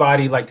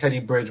anybody like Teddy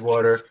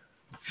Bridgewater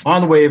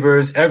on the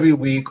waivers every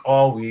week,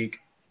 all week.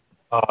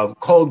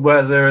 Cold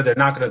weather, they're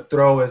not going to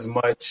throw as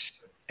much.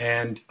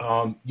 And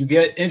you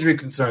get injury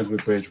concerns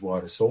with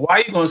Bridgewater. So why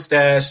are you going to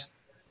stash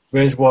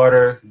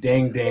Bridgewater?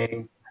 Ding,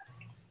 ding.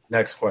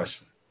 Next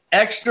question.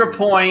 Extra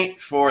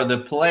point for the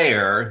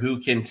player who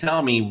can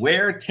tell me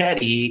where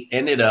Teddy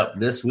ended up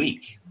this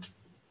week.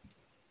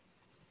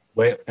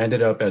 Where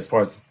ended up as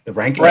far as the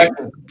ranking? Right.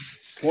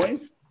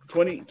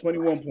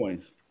 21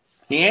 points.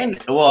 He ended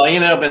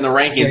up in the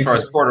rankings as far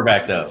as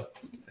quarterback, though.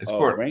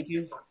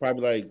 Ranking?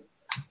 Probably like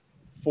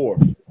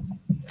 4th.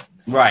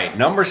 Right.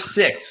 Number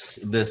 6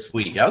 this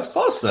week. That was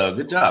close, though.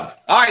 Good job.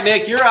 All right,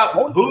 Nick, you're up.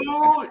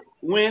 Who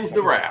wins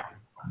the round?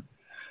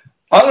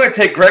 I'm going to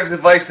take Greg's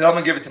advice, and I'm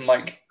going to give it to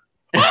Mike.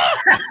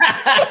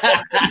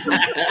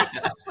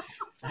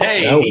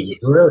 Hey, he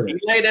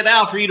laid it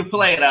out for you to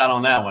play it out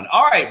on that one.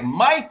 All right,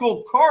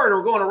 Michael Carter.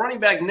 We're going to running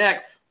back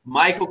next.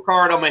 Michael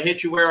Carter, I'm going to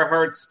hit you where it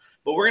hurts.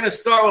 But we're going to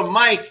start with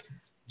Mike.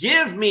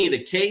 Give me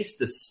the case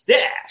to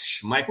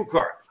stash Michael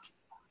Carter.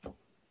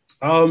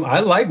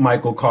 I like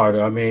Michael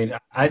Carter. I mean,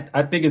 I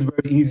think it's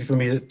very easy for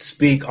me to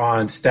speak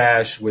on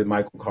stash with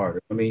Michael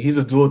Carter. I mean, he's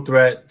a dual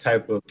threat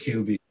type of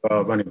QB,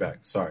 running back.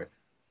 Sorry.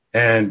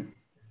 And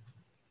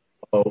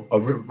a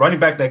running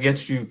back that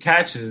gets you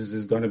catches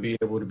is going to be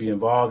able to be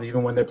involved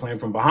even when they're playing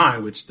from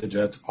behind, which the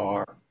Jets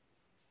are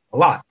a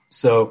lot.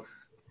 So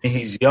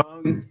he's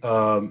young,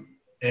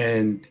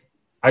 and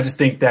I just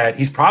think that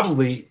he's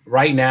probably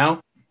right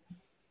now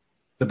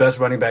the best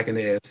running back in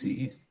the AFC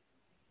East.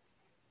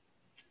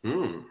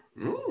 Ooh.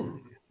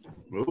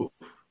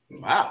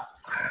 Wow.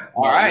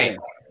 All right.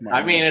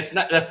 I mean,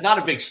 that's not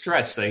a big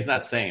stretch, so he's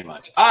not saying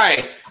much. All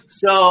right.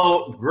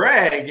 So,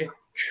 Greg,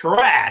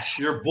 trash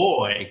your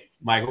boy,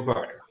 Michael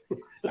Carter.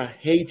 I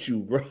hate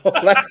you, bro.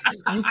 Like,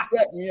 you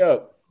set me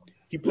up.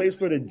 He plays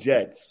for the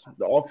Jets.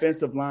 The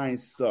offensive line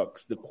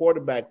sucks. The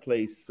quarterback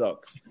play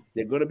sucks.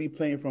 They're going to be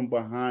playing from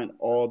behind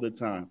all the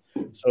time.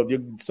 So if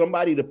you're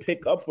somebody to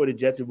pick up for the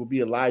Jets, it would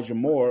be Elijah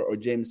Moore or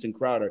Jamison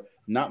Crowder,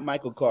 not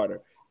Michael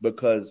Carter,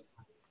 because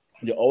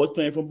they're always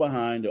playing from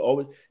behind.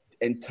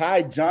 And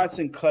Ty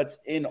Johnson cuts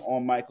in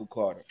on Michael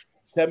Carter.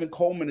 Tevin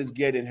Coleman is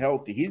getting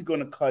healthy. He's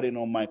going to cut in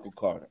on Michael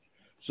Carter.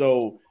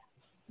 So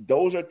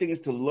those are things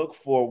to look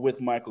for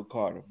with Michael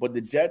Carter. But the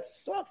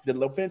Jets suck. The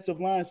offensive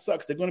line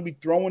sucks. They're going to be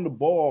throwing the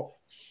ball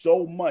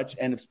so much,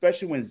 and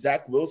especially when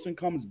Zach Wilson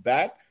comes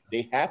back,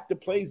 they have to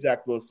play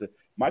Zach Wilson.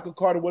 Michael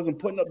Carter wasn't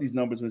putting up these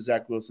numbers when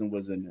Zach Wilson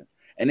was in there,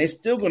 and they're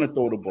still going to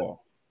throw the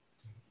ball.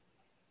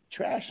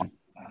 Trash him.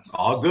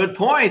 All good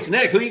points.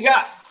 Nick, who you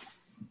got?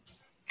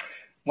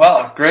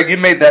 Wow, Greg, you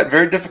made that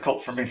very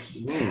difficult for me.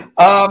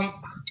 I'm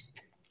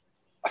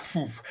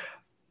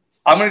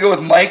going to go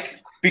with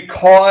Mike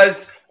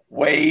because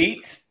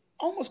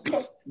almost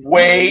cussed.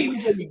 Wait,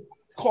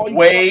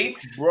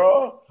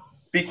 bro.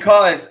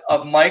 Because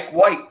of Mike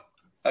White.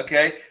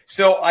 Okay,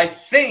 so I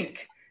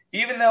think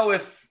even though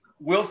if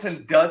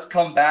Wilson does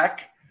come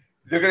back,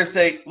 they're going to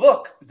say,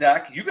 "Look,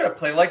 Zach, you got to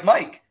play like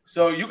Mike,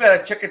 so you got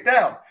to check it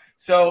down."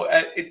 So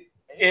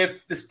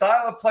if the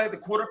style of play of the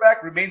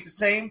quarterback remains the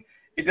same,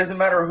 it doesn't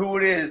matter who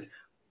it is.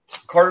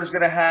 Carter's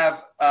going to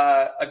have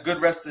a good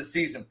rest of the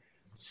season.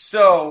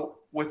 So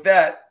with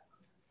that,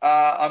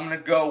 I'm going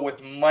to go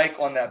with Mike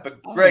on that.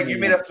 But Greg, you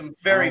made up some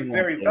very,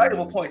 very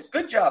valuable points.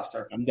 Good job,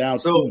 sir. I'm down.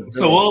 So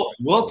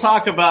we'll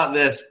talk about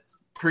this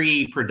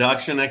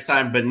pre-production next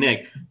time. But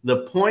Nick,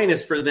 the point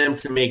is for them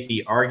to make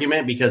the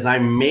argument because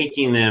I'm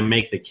making them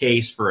make the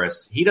case for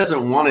us. He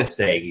doesn't want to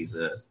say he's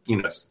a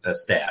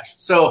stash.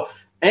 So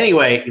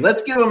anyway,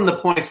 let's give them the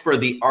points for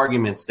the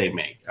arguments they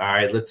make. All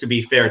right, to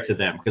be fair to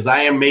them because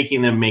I am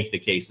making them make the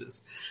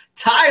cases.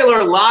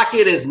 Tyler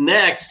Lockett is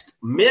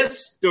next.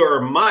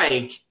 Mr.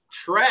 Mike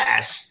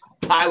Trash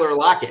Tyler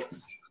Lockett.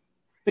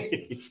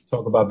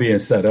 Talk about being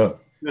set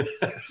up.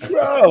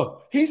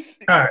 Bro, he's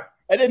all right.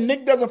 And then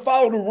Nick doesn't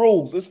follow the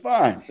rules. It's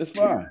fine.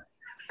 Because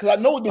I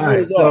know what the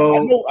rules are.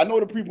 I know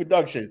the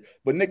pre-production,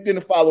 but Nick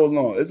didn't follow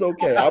along. It's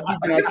okay. I'll be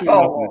down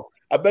 2-0.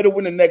 I better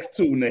win the next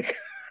two, Nick.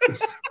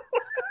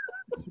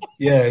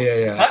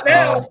 Yeah. Not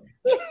now.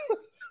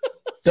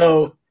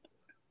 So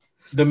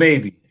the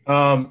maybe.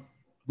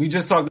 We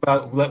just talked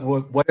about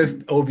what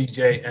if OBJ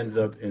ends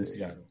up in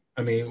Seattle?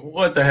 I mean,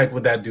 what the heck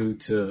would that do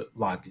to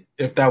Lockett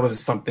if that was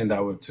something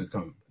that were to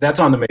come? That's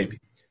on the maybe.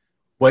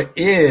 What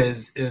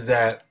is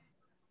that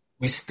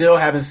we still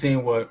haven't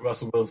seen what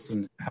Russell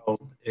Wilson's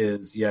health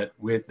is yet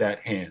with that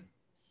hand.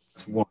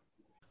 That's one.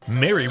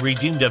 Mary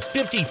redeemed a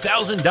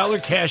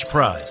 $50,000 cash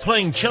prize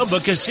playing Chumba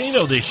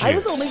Casino this year. I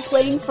was only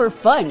playing for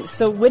fun,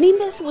 so winning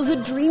this was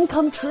a dream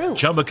come true.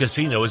 Chumba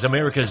Casino is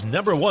America's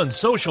 #1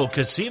 social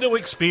casino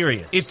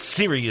experience. It's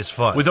serious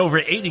fun. With over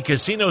 80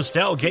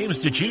 casino-style games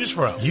to choose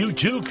from, you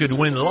too could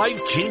win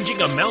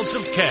life-changing amounts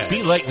of cash.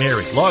 Be like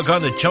Mary. Log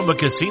on to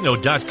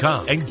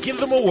ChumbaCasino.com and give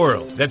them a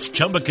whirl. That's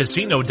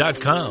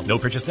ChumbaCasino.com. No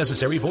purchase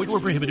necessary. Void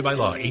where prohibited by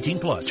law.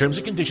 18+. Terms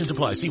and conditions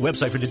apply. See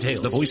website for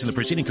details. The voice in the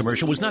preceding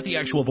commercial was not the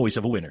actual voice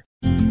of a winner.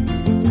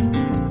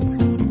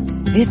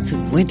 It's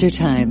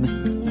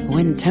wintertime.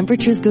 When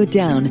temperatures go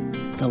down,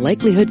 the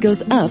likelihood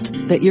goes up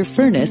that your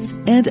furnace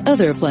and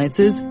other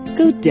appliances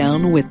go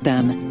down with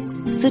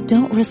them. So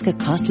don't risk a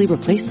costly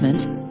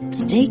replacement.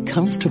 Stay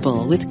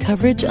comfortable with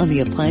coverage on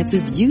the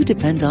appliances you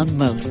depend on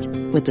most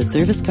with the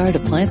Service Guard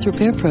Appliance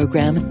Repair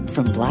Program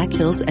from Black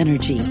Hills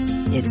Energy.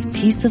 It's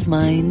peace of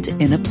mind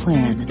in a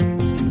plan.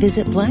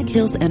 Visit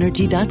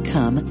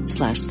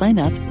blackhillsenergy.com/sign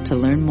up to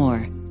learn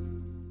more.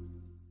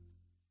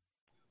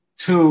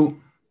 Two,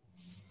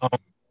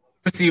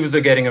 receivers are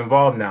getting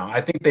involved now.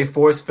 I think they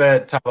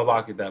force-fed Tyler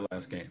Lockett that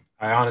last game.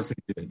 I honestly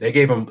did. They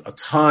gave him a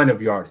ton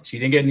of yardage. He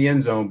didn't get in the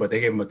end zone, but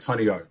they gave him a ton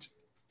of yardage.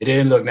 It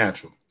didn't look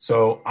natural.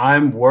 So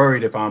I'm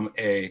worried if I'm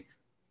a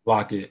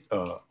Lockett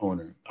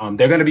owner.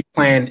 They're going to be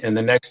playing in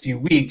the next few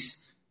weeks.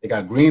 They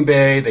got Green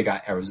Bay. They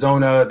got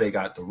Arizona. They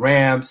got the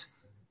Rams.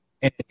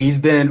 And he's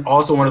been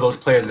also one of those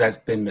players that's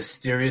been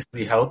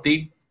mysteriously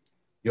healthy.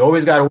 You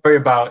always got to worry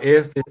about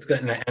if it's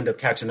going to end up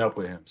catching up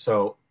with him.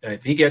 So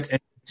if he gets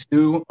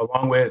into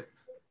along with,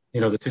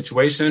 the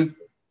situation,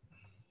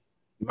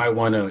 you might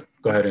want to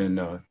go ahead and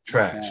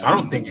trash. I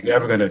don't think you're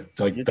ever going to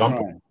dump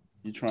him.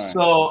 You're trying.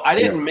 So I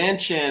didn't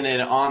mention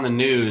it on the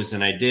news,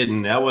 and I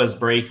didn't. That was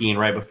breaking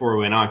right before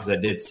we went on because I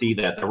did see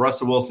that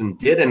Russell Wilson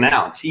did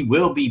announce he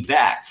will be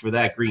back for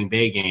that Green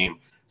Bay game.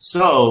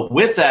 So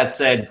with that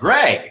said,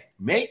 Greg,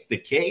 make the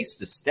case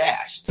to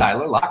stash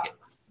Tyler Lockett.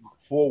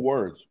 4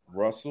 words.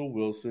 Russell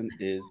Wilson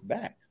is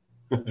back.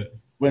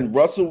 When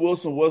Russell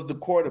Wilson was the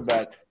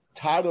quarterback,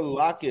 Tyler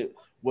Lockett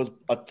was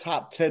a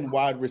top 10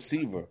 wide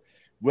receiver.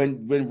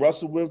 When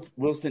Russell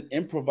Wilson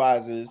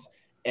improvises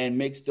and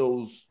makes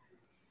those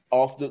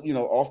off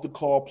the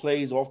call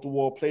plays, off the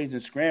wall plays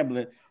and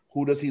scrambling,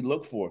 who does he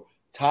look for?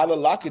 Tyler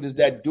Lockett is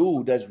that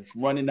dude that's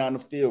running down the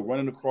field,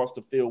 running across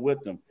the field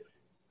with them.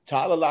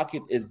 Tyler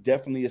Lockett is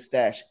definitely a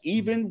stash,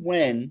 even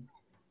when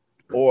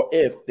or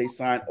if they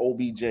sign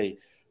OBJ.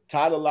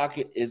 Tyler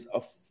Lockett is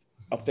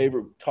a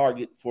favorite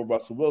target for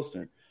Russell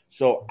Wilson.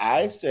 So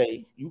I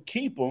say you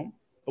keep him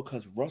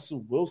because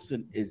Russell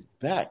Wilson is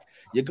back.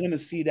 You're going to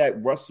see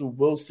that Russell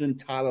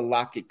Wilson-Tyler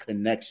Lockett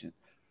connection.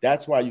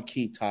 That's why you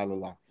keep Tyler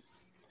Lockett.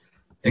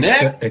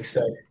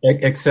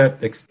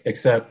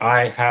 Except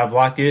I have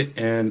Lockett,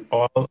 and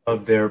all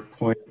of their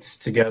points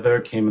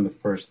together came in the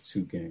first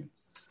 2 games.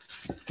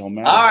 All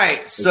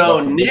right,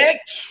 so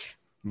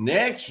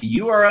Nick,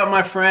 you are up,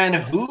 my friend.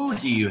 Who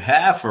do you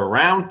have for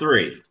round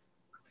 3?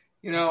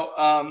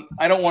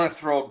 I don't want to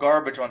throw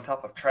garbage on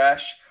top of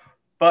trash,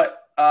 but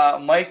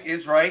Mike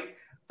is right.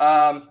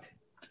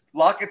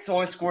 Lockett's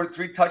only scored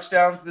 3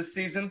 touchdowns this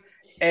season,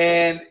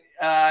 and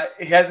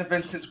it hasn't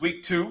been since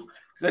week 2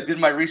 because I did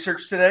my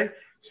research today.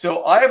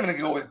 So I am going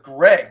to go with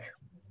Greg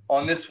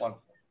on this one.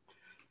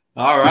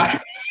 All right.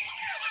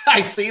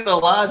 I see the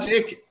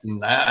logic.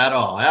 Not at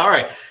all. All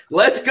right.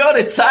 Let's go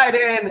to tight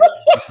end.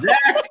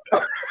 Zach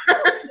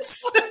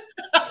Ertz.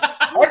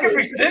 I can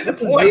rescind the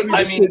point.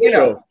 I mean,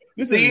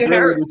 this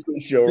is the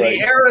show, right?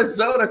 The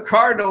Arizona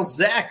Cardinals,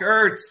 Zach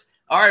Ertz.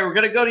 All right, we're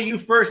going to go to you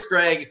first,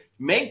 Greg.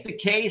 Make the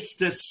case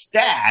to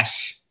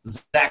stash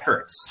Zach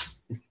Ertz.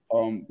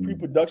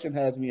 Pre-production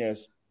has me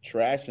as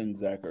trashing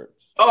Zach Ertz.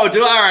 Oh, all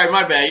right,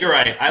 my bad. You're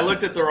right. I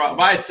looked at the wrong.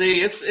 I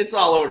see. It's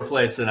all over the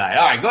place tonight.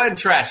 All right, go ahead and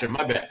trash him.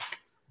 My bad.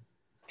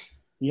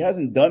 He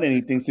hasn't done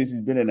anything since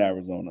he's been in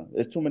Arizona.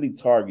 There's too many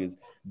targets.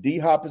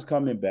 D-Hop is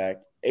coming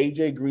back.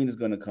 A.J. Green is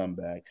going to come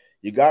back.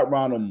 You got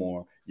Ronald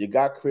Moore. You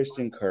got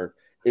Christian Kirk.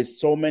 It's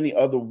so many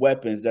other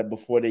weapons that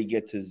before they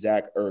get to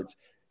Zach Ertz.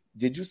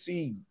 Did you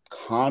see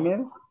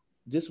Connor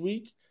this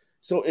week?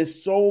 So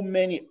it's so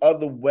many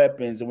other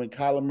weapons. And when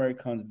Kyler Murray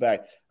comes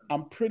back,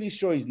 I'm pretty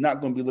sure he's not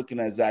going to be looking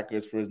at Zach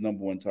Ertz for his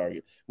number one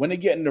target. When they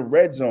get in the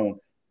red zone,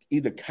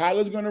 either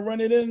Kyler's going to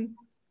run it in,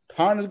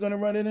 Connor's going to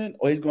run it in,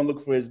 or he's going to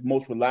look for his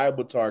most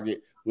reliable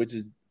target, which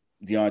is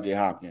DeAndre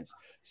Hopkins.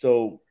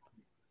 So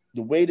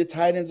the way the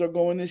tight ends are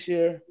going this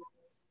year,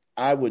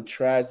 I would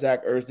trash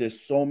Zach Ertz.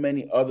 There's so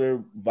many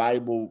other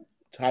viable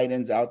tight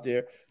ends out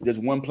there. There's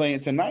one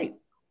playing tonight,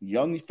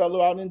 young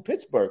fellow out in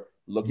Pittsburgh,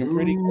 looking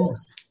pretty good.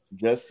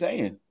 Just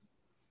saying.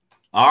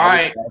 All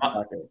right.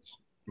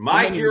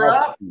 Mike, you're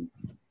up.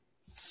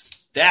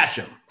 Stash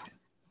him.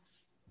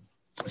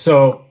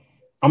 So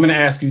I'm going to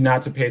ask you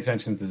not to pay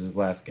attention to this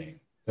last game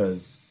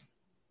because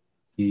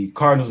the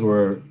Cardinals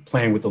were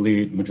playing with the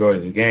lead majority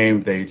of the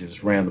game. They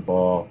just ran the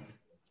ball.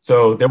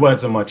 So there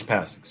wasn't much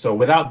passing. So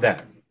without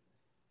that,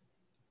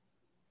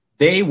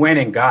 they went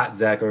and got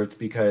Zach Ertz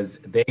because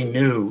they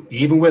knew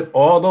even with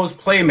all those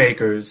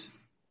playmakers,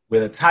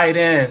 with a tight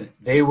end,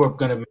 they were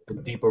going to make a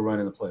deeper run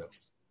in the playoffs.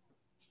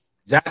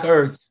 Zach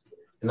Ertz,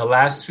 in the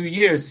last 2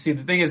 years, see,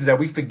 the thing is that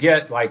we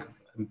forget, like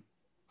a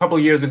couple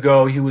of years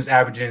ago, he was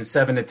averaging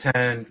 7 to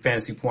 10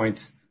 fantasy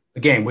points a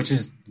game, which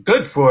is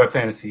good for a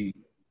fantasy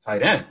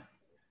tight end.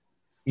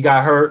 He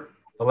got hurt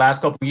the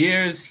last couple of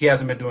years. He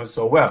hasn't been doing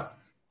so well.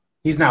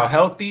 He's now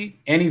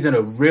healthy, and he's in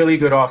a really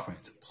good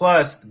offense.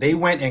 Plus, they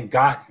went and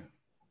got him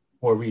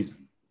for a reason.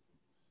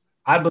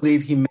 I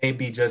believe he may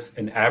be just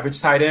an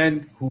average tight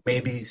end who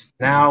may be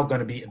now going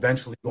to be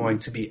eventually going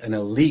to be an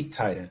elite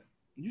tight end.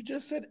 You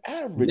just said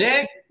average.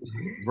 Nick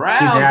Brown.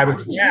 He's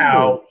average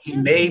now. He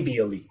may be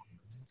elite.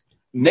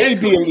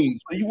 Maybe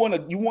elite. So you want to.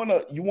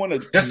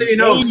 Just so you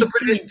know, just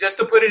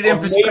to put it in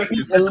perspective.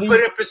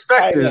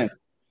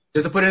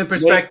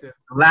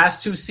 The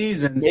last two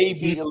seasons,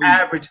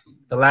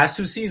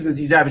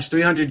 he's averaged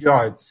 300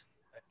 yards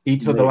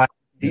each of the last.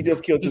 He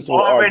just killed this He's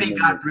already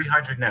got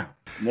 300 now.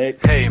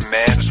 Nick. Hey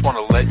man, just want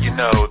to let you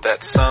know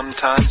that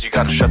sometimes you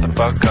gotta shut the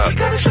fuck up.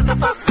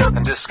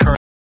 And this current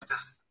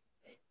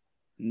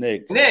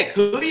Nick,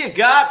 who do you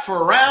got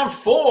for round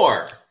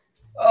 4?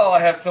 Oh, I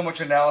have so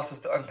much analysis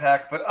to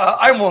unpack, but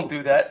I won't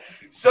do that.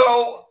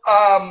 So,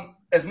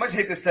 as much as I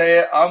hate to say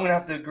it, I'm going to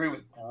have to agree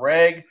with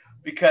Greg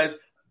because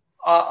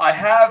I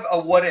have a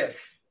what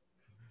if.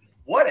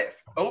 What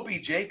if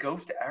OBJ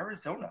goes to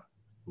Arizona?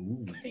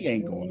 Ooh, he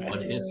ain't going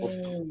there.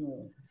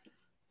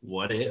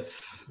 What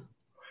if?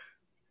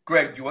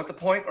 Greg, do you want the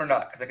point or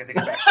not? Because I can take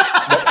it back.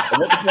 I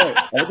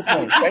want the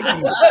point. Thank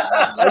you.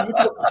 Thank you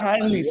so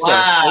kindly, sir.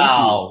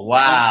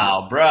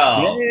 Wow,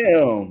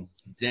 bro.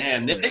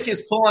 Damn. Nick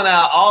is pulling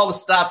out all the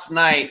stops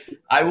tonight.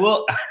 I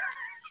will.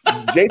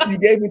 Jason, you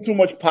gave me too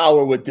much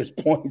power with this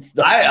point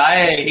stuff.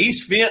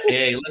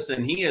 Hey,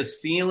 listen, he is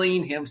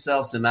feeling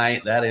himself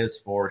tonight. That is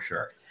for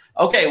sure.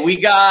 Okay, we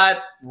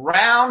got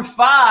round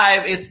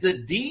 5. It's the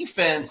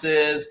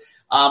defenses.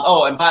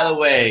 And by the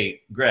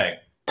way, Greg.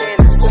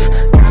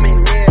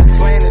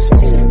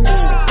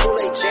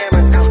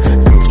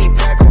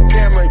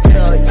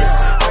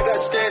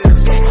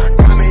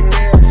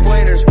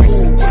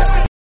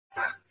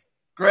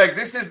 Greg,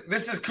 this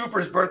is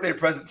Cooper's birthday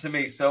present to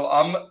me, so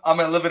I'm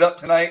gonna live it up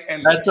tonight.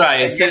 And that's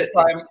right. And this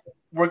time,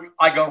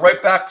 I go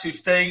right back to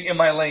staying in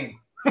my lane.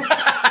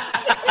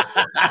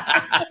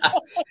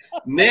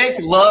 Nick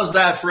loves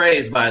that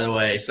phrase, by the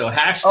way. So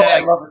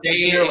hashtag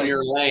stay in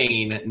your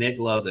lane. Nick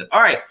loves it.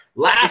 All right,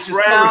 last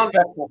round.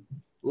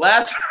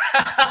 Last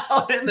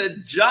round in the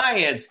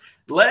Giants.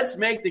 Let's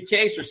make the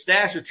case for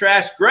stash or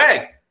trash.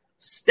 Greg,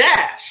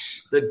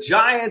 stash the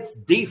Giants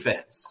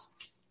defense.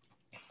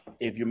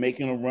 If you're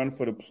making a run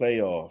for the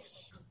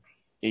playoffs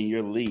in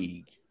your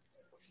league,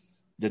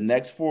 the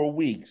next 4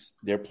 weeks,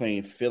 they're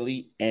playing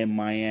Philly and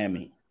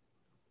Miami.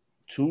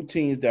 2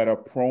 teams that are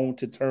prone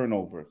to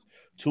turnovers.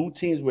 2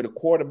 teams where the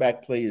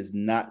quarterback play is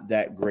not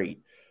that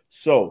great.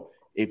 So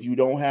if you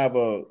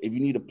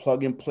need to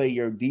plug and play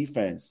your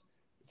defense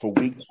for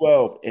week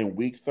 12 and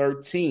week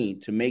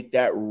 13 to make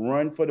that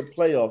run for the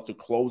playoffs to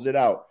close it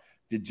out,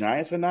 the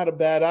Giants are not a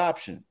bad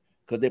option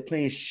because they're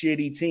playing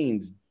shitty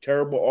teams,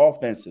 terrible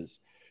offenses.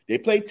 They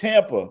play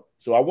Tampa,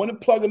 so I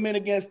wouldn't plug them in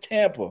against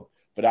Tampa,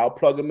 but I'll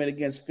plug them in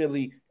against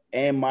Philly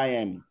and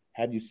Miami.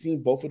 Have you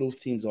seen both of those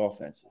teams'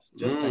 offenses?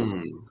 Just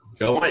saying.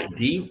 Going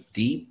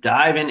deep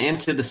diving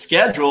into the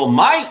schedule.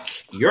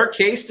 Mike, your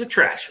case to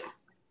trash them.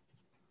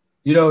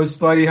 You know, it's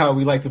funny how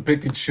we like to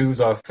pick and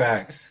choose our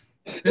facts.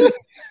 He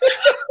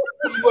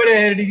went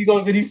ahead and he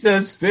goes and he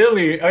says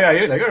Philly. Oh,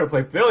 yeah, they're going to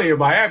play Philly or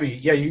Miami.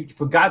 Yeah, you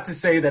forgot to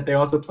say that they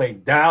also play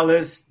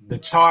Dallas, the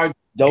Chargers.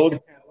 Listen,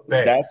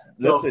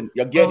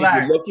 you're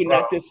looking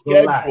at the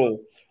schedule.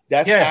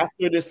 That's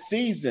after the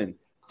season.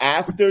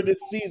 After the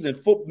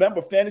season.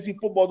 Remember, fantasy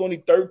football is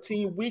only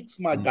 13 weeks,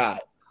 my guy.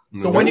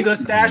 So when are you going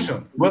to stash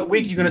them? What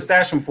week are you going to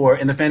stash them for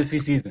in the fantasy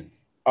season?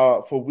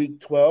 For week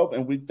 12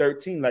 and week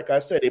 13. Like I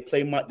said, they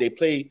play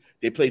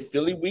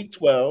Philly week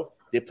 12.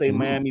 They play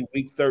Miami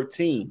week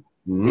 13.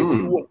 If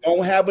you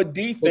don't have a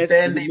defense, but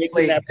then they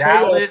play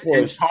Dallas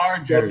and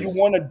Chargers. So if you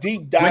want to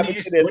deep dive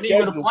into their schedule, when are you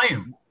going to play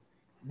them?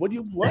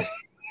 What?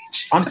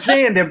 I'm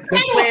saying they're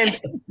playing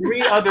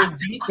 3 other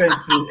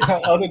defenses,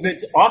 other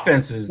good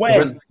offenses.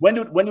 When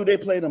do they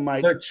play them,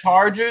 Mike? The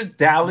Chargers,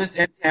 Dallas,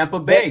 and Tampa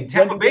Bay.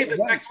 Tampa Bay this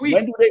next week.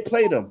 When do they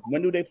play them?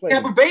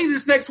 Tampa Bay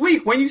this next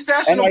week. When you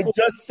stash them? And I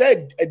just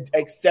said,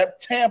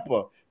 except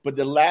Tampa. But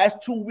the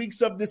last 2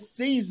 weeks of the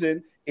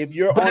season, if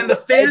you're in the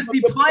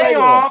fantasy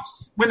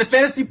playoffs, when the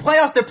fantasy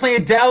playoffs, they're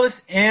playing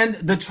Dallas and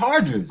the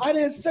Chargers. I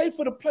didn't say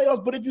for the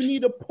playoffs, but if you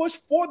need to push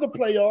for the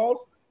playoffs,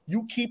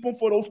 you keep them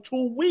for those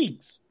 2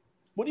 weeks.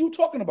 What are you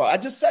talking about? I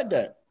just said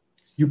that.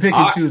 You pick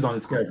and choose on the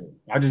schedule.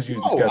 I just use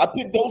the schedule. I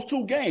picked those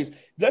 2 games.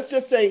 Let's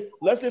just say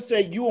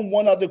you and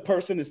one other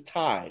person is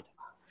tied,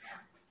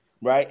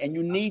 right? And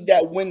you need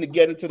that win to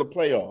get into the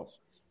playoffs.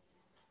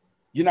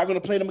 You're not going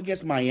to play them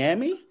against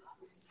Miami?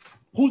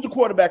 Who's the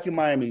quarterback in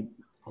Miami?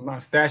 I'm not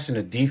stashing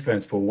a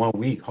defense for 1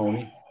 week,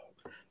 homie.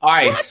 All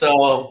right,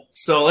 so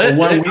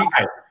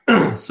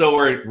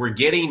we're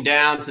getting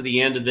down to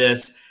the end of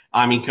this.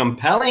 I mean,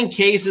 compelling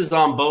cases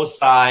on both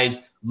sides.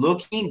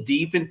 Looking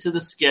deep into the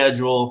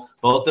schedule,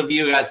 both of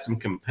you got some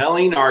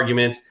compelling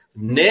arguments.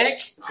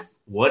 Nick,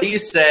 what do you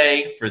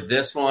say for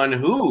this one?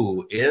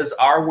 Who is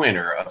our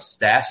winner of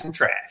Stash and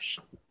Trash?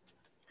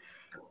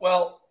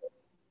 Well,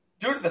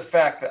 due to the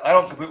fact that I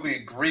don't completely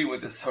agree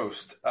with this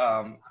host,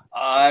 I'm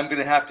going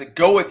to have to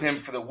go with him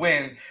for the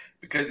win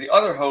because the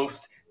other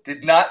host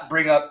did not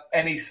bring up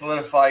any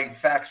solidifying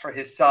facts for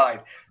his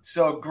side.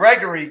 So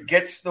Gregory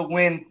gets the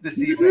win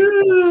this evening.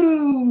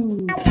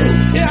 Ooh.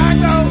 Here I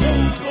go.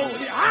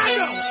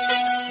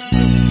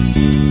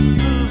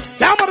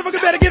 Y'all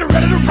motherfuckers better get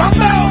ready to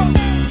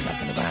rumble.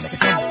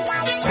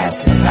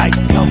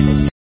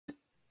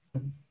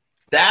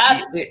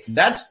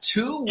 That's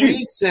 2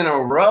 weeks in a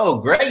row.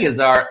 Greg is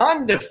our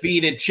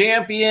undefeated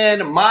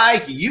champion.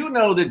 Mike, you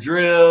know the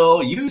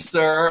drill. You,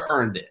 sir,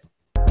 earned it.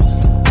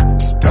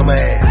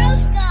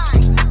 Dumbass.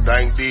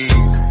 Thank these.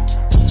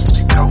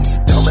 You know me,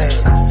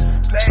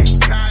 dumbass. Play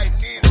kind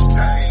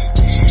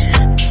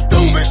in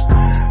stupid.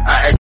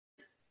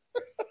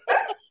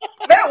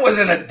 That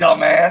wasn't a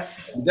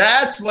dumbass.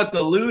 That's what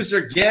the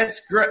loser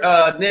gets,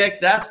 Nick.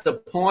 That's the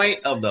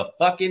point of the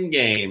fucking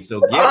game. So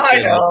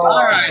get it.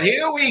 All right,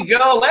 here we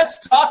go.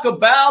 Let's talk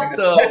about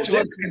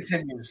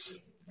continues.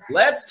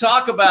 Let's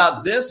talk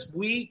about this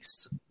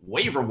week's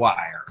waiver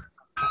wire.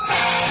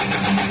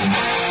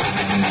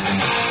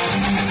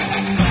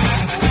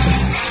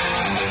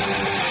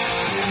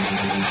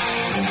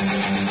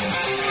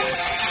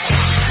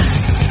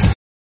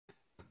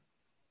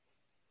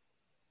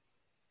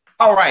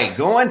 All right,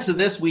 going to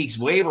this week's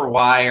waiver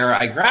wire,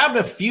 I grabbed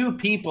a few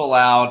people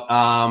out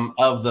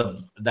of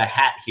the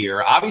hat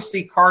here.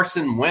 Obviously,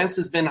 Carson Wentz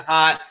has been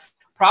hot.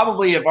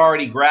 Probably have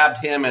already grabbed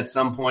him at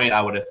some point,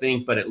 I would have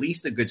think, but at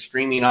least a good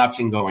streaming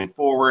option going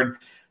forward.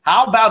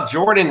 How about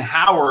Jordan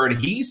Howard?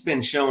 He's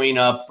been showing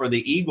up for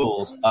the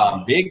Eagles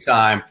big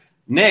time.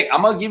 Nick,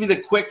 I'm going to give you the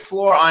quick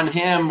floor on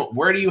him.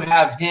 Where do you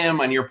have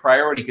him on your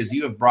priority? Because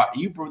you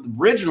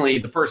originally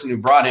the person who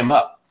brought him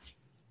up.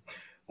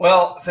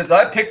 Well, since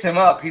I picked him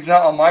up, he's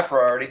not on my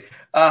priority.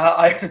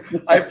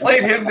 I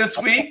played him this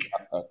week,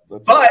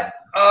 but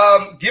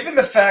given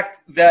the fact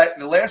that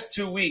the last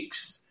 2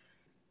 weeks,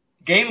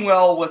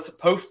 Gainwell was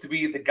supposed to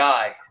be the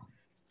guy,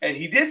 and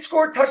he did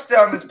score a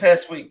touchdown this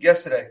past week,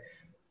 yesterday,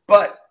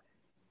 but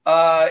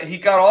he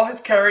got all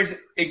his carries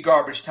in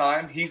garbage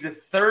time. He's a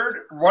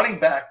third running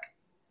back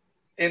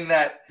in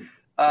that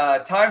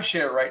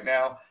timeshare right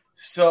now,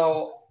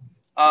 so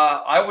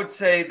I would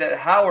say that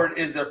Howard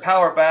is their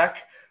power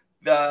back.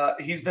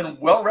 He's been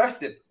well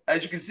rested.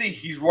 As you can see,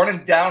 he's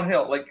running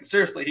downhill. Like,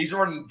 seriously, he's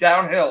running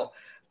downhill.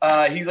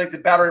 He's like the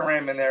battering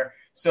ram in there.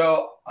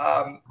 So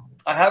I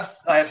have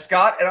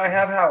Scott and I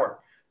have Howard.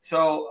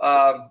 So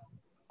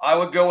I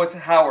would go with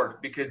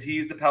Howard because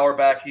he's the power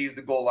back. He's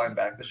the goal line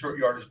back, the short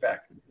yardage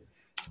back.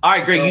 All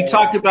right, Greg, you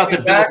talked about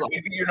the Bills.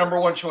 He'd be your number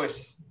one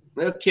choice.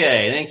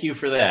 Okay, thank you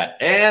for that.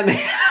 And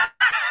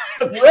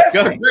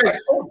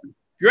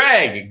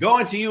Greg,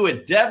 going to you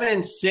with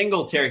Devin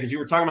Singletary, because you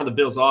were talking about the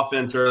Bills'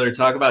 offense earlier.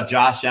 Talk about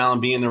Josh Allen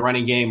being in the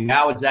running game.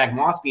 Now with Zach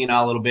Moss being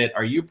out a little bit,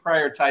 are you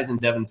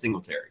prioritizing Devin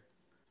Singletary?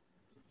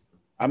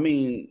 I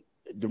mean,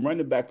 the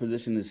running back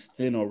position is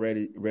thin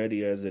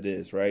already as it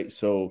is, right?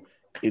 So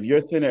if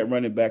you're thin at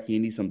running back and you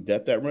need some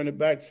depth at running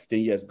back,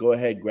 then yes, go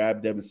ahead,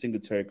 grab Devin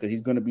Singletary because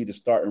he's going to be the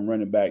starting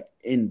running back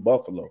in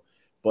Buffalo.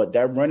 But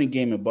that running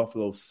game in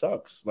Buffalo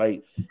sucks.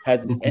 Like, I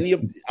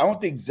don't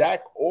think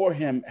Zach or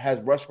him has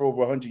rushed for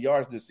over 100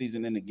 yards this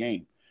season in the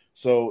game.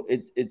 So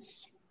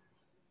it's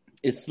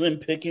slim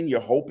picking. You're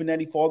hoping that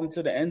he falls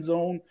into the end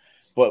zone.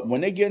 But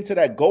when they get into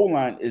that goal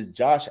line, is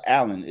Josh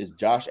Allen,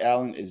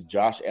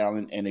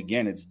 and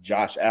again, it's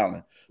Josh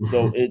Allen.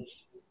 So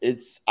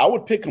I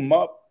would pick him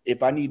up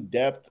if I need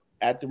depth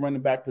at the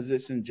running back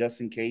position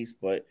just in case,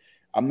 but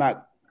I'm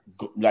not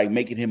like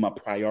making him a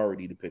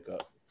priority to pick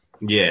up.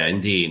 Yeah,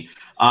 indeed.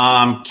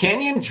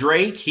 Kenyon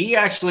Drake, he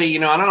actually,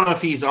 I don't know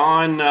if he's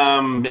on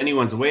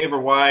anyone's waiver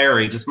wire or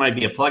he just might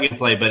be a plug and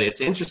play, but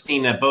it's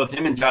interesting that both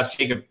him and Josh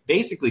Jacobs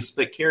basically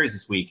split carries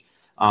this week.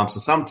 So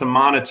something to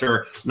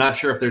monitor. I'm not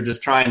sure if they're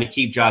just trying to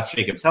keep Josh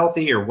Jacobs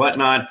healthy or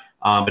whatnot,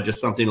 but just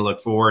something to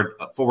look forward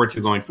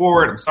to going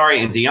forward.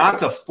 And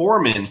Deonta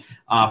Foreman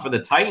for the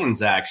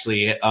Titans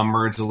actually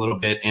emerged a little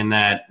bit in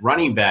that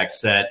running back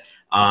set.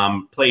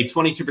 Played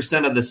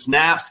 22% of the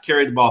snaps,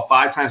 carried the ball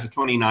 5 times for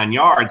 29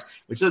 yards,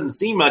 which doesn't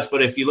seem much,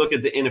 but if you look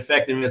at the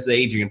ineffectiveness of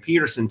Adrian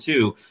Peterson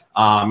too,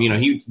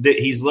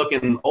 he's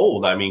looking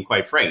old. I mean,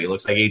 quite frankly, he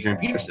looks like Adrian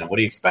Peterson. What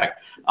do you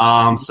expect?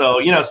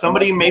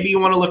 Somebody maybe you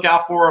want to look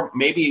out for.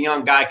 Maybe a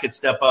young guy could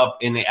step up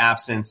in the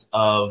absence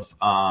of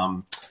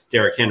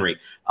Derrick Henry.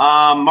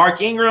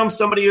 Mark Ingram,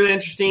 somebody who's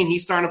interesting.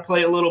 He's starting to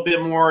play a little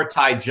bit more.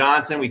 Ty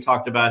Johnson, you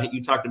talked about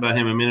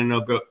him a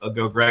minute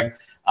ago, Greg.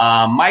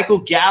 Michael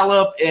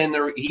Gallup,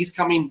 he's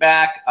coming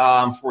back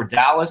for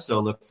Dallas, so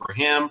look for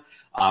him.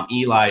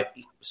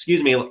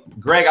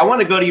 Greg, I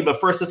want to go to you, but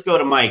first let's go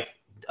to Mike.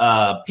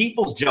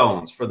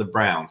 Peoples-Jones for the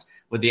Browns.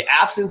 With the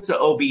absence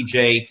of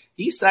OBJ,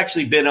 he's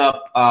actually been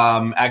up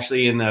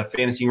in the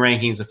fantasy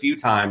rankings a few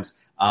times,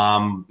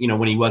 when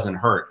he wasn't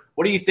hurt.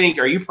 What do you think?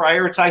 Are you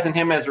prioritizing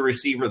him as a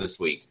receiver this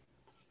week?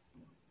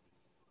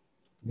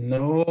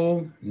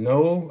 No.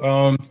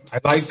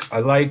 I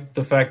like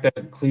the fact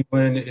that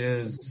Cleveland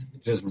is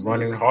just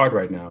running hard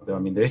right now. I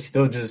mean, they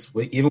still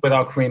even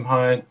without Kareem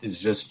Hunt, it's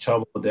just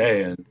Chubb all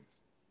day.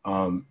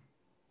 And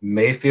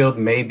Mayfield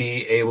may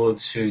be able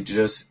to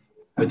just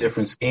a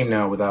different scheme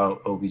now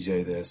without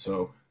OBJ there.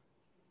 So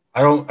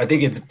I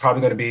think it's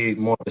probably going to be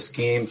more of a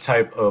scheme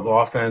type of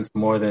offense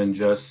more than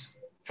just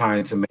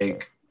trying to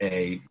make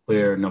a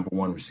clear number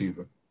one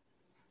receiver.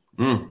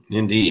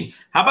 Indeed.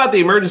 How about the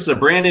emergence of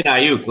Brandon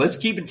Ayuk? Let's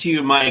keep it to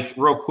you, Mike,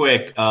 real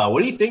quick.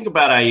 What do you think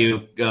about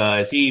Ayuk?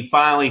 Is he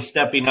finally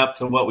stepping up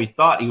to what we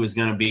thought he was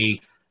going to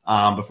be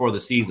before the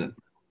season?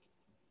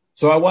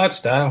 So I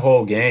watched that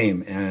whole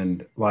game,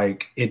 and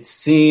it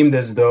seemed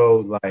as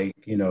though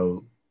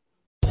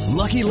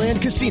Lucky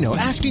Land Casino,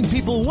 asking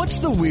people, what's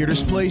the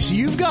weirdest place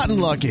you've gotten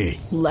lucky?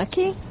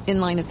 Lucky? In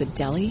line at the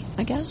deli,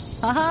 I guess?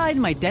 Aha,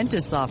 in my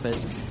dentist's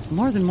office.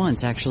 More than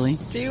once, actually.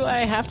 Do I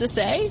have to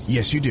say?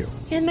 Yes, you do.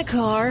 In the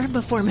car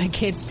before my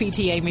kids'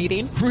 PTA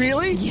meeting.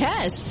 Really?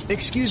 Yes.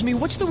 Excuse me,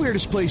 what's the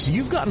weirdest place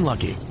you've gotten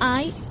lucky?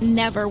 I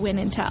never win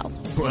and tell.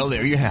 Well,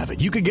 there you have it.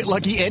 You can get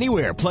lucky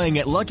anywhere, playing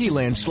at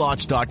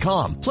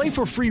LuckyLandSlots.com. Play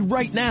for free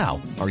right now.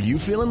 Are you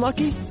feeling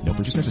lucky? No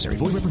purchase necessary.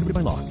 Void where prohibited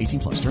by law.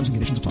 18+. Terms and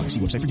conditions apply. See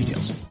website for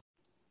details.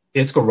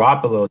 It's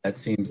Garoppolo that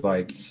seems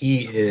like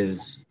he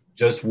is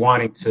just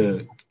wanting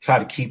to try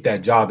to keep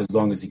that job as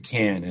long as he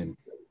can. And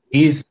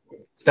he's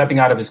stepping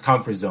out of his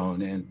comfort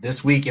zone. And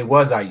this week it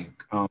was Ayuk.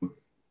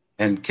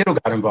 And Kittle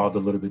got involved a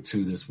little bit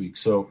too this week.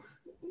 So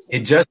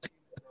it just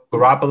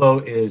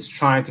Garoppolo is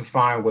trying to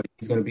find what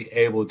he's going to be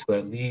able to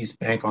at least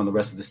bank on the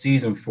rest of the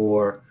season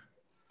for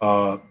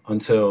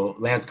until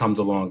Lance comes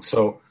along.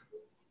 So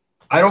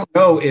I don't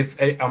know if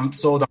I'm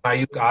sold on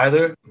Ayuk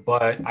either,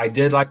 but I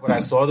did like what I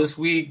saw this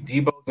week.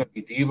 Debo's going to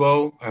be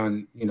Debo,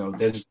 and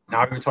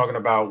now you're talking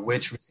about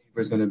which receiver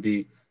is going to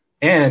be,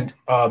 and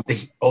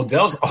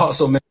Odell's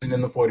also mentioned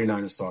in the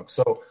 49ers talk.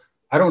 So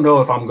I don't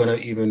know if I'm going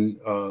to even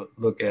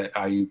look at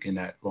Ayuk in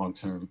that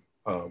long-term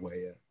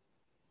way yet.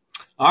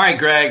 All right,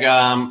 Greg.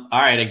 All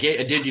right, I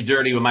did you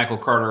dirty with Michael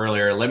Carter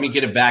earlier. Let me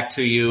get it back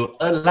to you,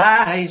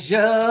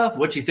 Elijah.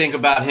 What you think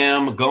about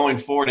him going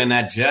forward in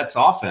that Jets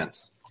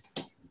offense?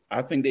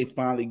 I think they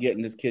finally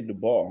getting this kid the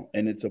ball,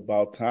 and it's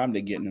about time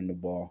they're getting him the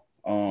ball.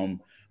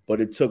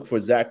 But it took for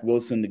Zach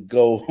Wilson to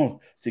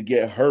go to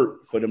get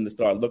hurt for them to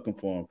start looking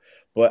for him.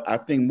 But I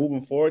think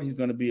moving forward, he's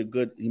going to be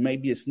he may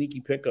be a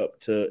sneaky pickup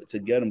to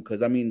get him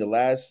because, I mean, the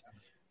last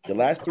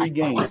 3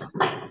 games,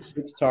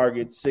 6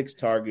 targets,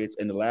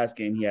 and the last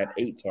game he had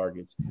 8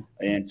 targets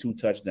and 2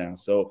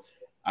 touchdowns. So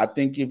I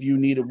think if you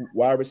need a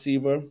wide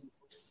receiver,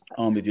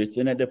 if you're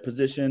thin at that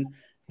position,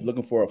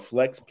 looking for a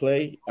flex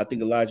play, I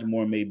think Elijah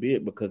Moore may be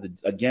it because,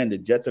 again, the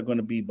Jets are going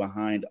to be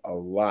behind a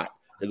lot.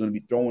 They're going to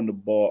be throwing the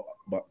ball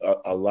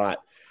a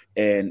lot,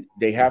 and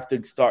they have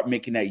to start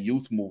making that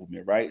youth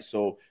movement, right?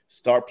 So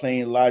start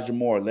playing Elijah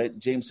Moore. Let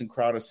Jameson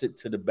Crowder sit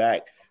to the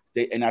back.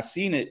 And I've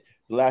seen it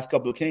the last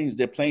couple of games.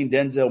 They're playing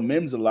Denzel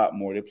Mims a lot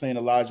more. They're playing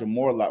Elijah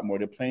Moore a lot more.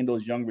 They're playing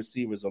those young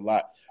receivers a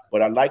lot.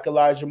 But I like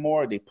Elijah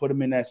Moore. They put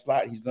him in that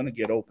slot. He's going to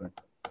get open.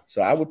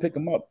 So I would pick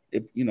him up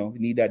if you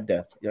need that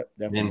depth. Yep,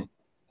 definitely.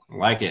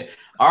 Like it.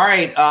 All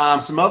right.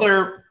 Some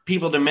other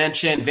people to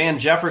mention. Van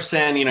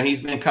Jefferson, he's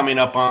been coming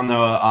up on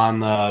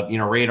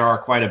the radar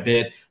quite a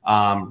bit.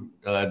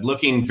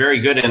 Looking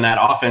very good in that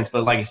offense.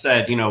 But like I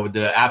said, with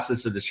the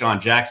absence of Deshaun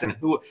Jackson,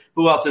 who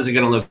else is it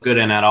going to look good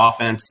in that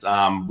offense?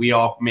 We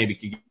all maybe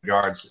could get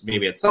yards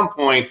maybe at some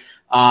point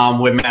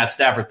with Matt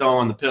Stafford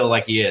throwing the pill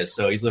like he is.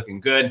 So he's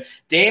looking good.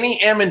 Danny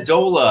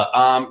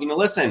Amendola,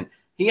 listen,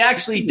 he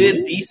actually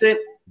did decent.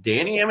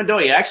 Danny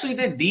Amendola, he actually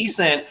did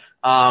decent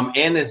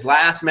in this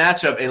last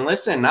matchup. And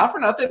listen, not for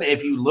nothing,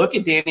 if you look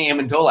at Danny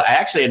Amendola, I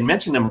actually had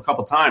mentioned him a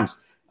couple times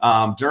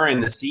during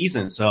the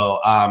season. So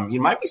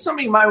you might be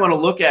somebody you might want to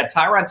look at.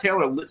 Tyrod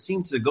Taylor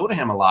seems to go to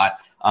him a lot.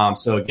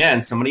 So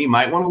again, somebody you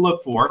might want to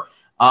look for.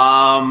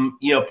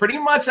 Pretty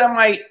much I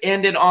might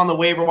end it on the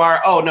waiver wire.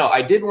 Oh, no,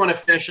 I did want to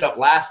finish up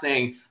last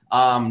thing.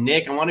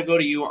 Nick, I want to go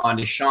to you on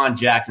Deshaun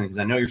Jackson because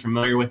I know you're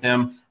familiar with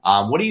him.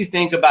 What do you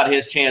think about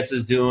his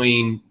chances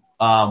doing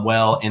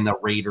well in the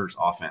Raiders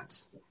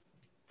offense?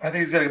 I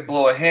think he's going to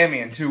blow a hammy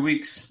in 2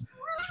 weeks.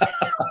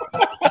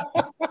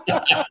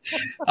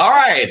 All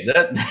right.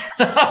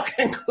 I'll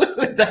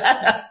conclude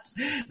that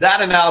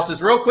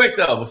analysis. Real quick,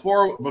 though,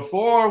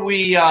 before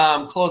we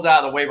close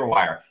out the waiver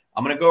wire,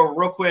 I'm going to go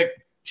real quick,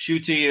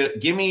 shoot to you.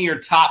 Give me your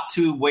top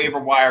 2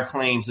 waiver wire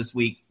claims this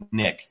week,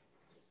 Nick.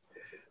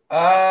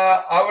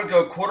 I would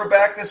go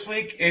quarterback this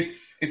week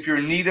if you're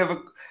in need of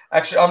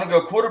actually, I'm going to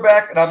go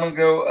quarterback and I'm going to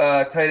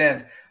go tight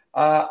end.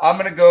 I'm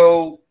going to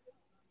go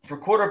for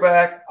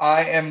quarterback.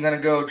 I am going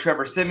to go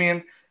Trevor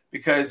Siemian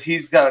because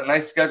he's got a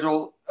nice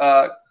schedule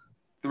the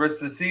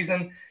rest of the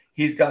season.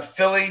 He's got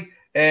Philly,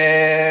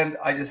 and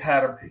I just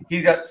had him.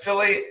 He's got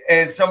Philly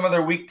and some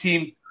other weak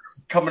team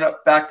coming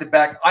up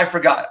back-to-back. I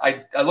forgot.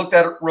 I looked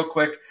at it real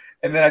quick,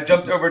 and then I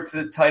jumped over to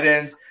the tight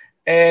ends.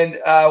 And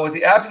with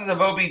the absence of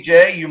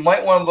OBJ, you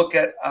might want to look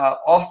at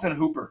Austin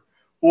Hooper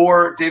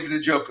or David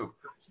Njoku.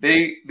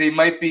 They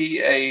might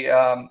be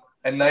a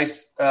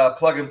nice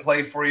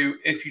plug-and-play for you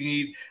if you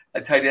need a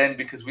tight end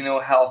because we know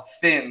how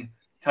thin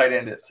tight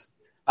end is.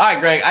 All right,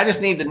 Greg, I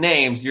just need the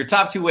names. Your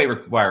top 2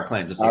 waiver wire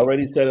claims this week. I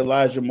already said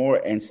Elijah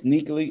Moore and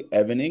sneakily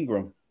Evan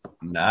Ingram.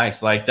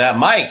 Nice, like that.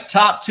 Mike,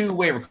 top 2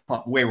 waiver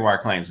wire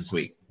claims this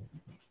week.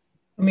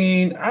 I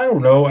mean, I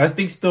don't know. I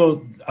think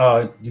still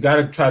you got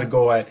to try to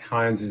go at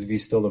Hines if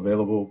he's still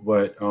available.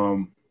 But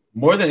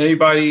more than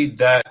anybody,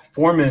 that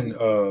Foreman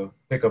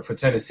pickup for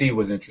Tennessee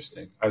was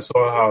interesting. I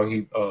saw how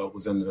he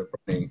was ended up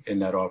running in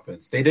that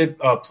offense. They did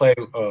play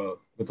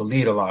with the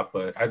lead a lot,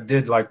 but I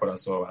did like what I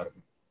saw out of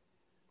him.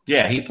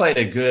 Yeah, he played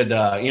a good,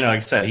 like I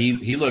said,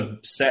 he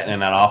looked set in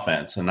that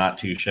offense and not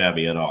too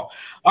shabby at all.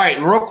 All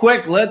right, real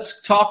quick,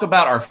 let's talk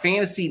about our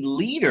fantasy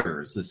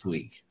leaders this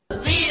week.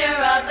 Leader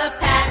of the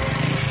pack.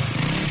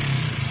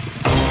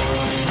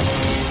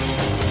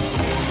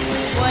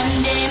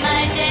 One day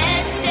my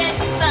dad said,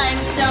 find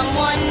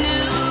someone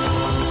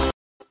new.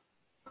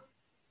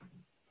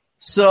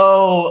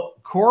 So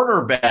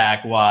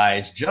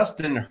quarterback-wise,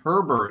 Justin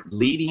Herbert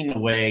leading the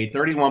way,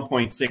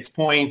 31.6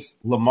 points.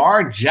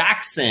 Lamar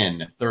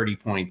Jackson,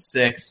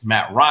 30.6.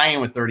 Matt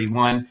Ryan with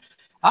 31.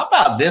 How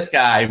about this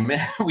guy?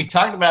 Man, we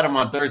talked about him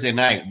on Thursday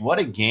night. What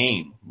a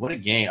game. What a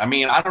game. I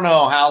mean, I don't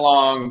know how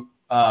long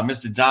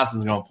Mr.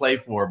 Johnson's going to play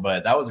for,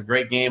 but that was a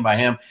great game by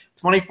him.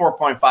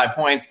 24.5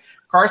 points.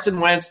 Carson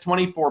Wentz,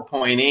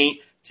 24.8.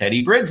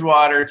 Teddy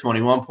Bridgewater,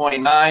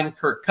 21.9.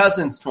 Kirk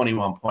Cousins,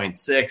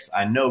 21.6.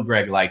 I know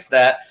Greg likes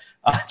that.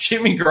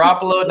 Jimmy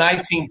Garoppolo,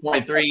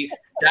 19.3.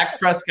 Dak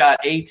Prescott,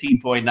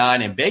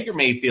 18.9. And Baker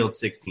Mayfield,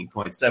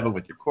 16.7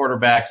 with your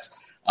quarterbacks.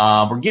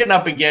 We're getting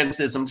up against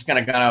this. I'm just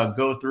going to kind of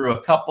go through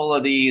a couple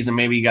of these, and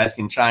maybe you guys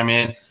can chime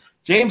in.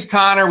 James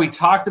Conner, we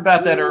talked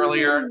about that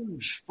earlier,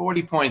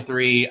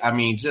 40.3. I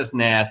mean, just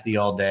nasty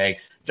all day.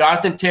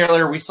 Jonathan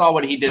Taylor, we saw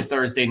what he did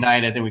Thursday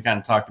night. I think we kind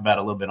of talked about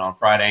it a little bit on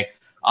Friday.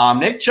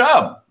 Nick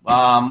Chubb,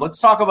 let's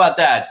talk about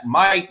that.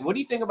 Mike, what do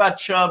you think about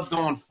Chubb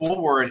going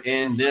forward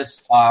in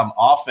this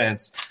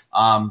offense?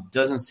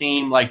 Doesn't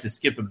seem like to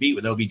skip a beat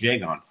with OBJ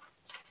gone.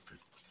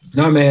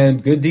 No, man,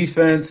 good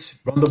defense,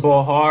 run the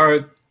ball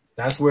hard.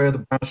 That's where the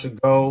Browns should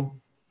go.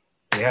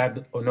 They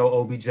have no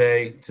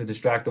OBJ to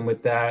distract them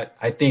with that.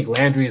 I think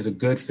Landry is a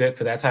good fit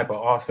for that type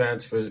of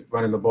offense for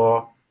running the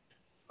ball.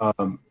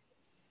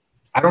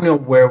 I don't know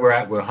where we're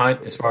at with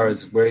Hunt as far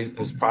as where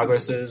his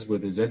progress is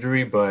with his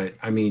injury, but,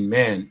 I mean,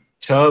 man,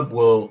 Chubb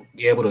will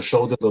be able to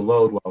shoulder the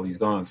load while he's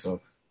gone.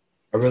 So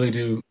I really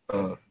do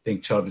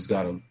think Chubb has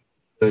got a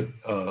good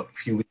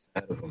few weeks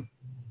ahead of him.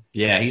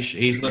 Yeah,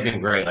 he's looking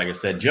great, like I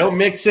said. Joe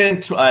Mixon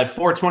at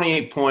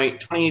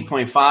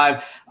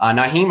 28.5.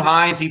 Nyheim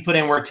Hines, he put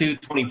in work too,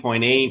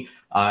 20.8.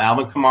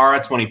 Alvin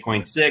Kamara,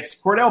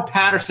 20.6. Cordell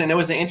Patterson, it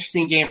was an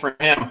interesting game for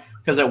him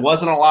because it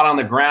wasn't a lot on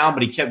the ground,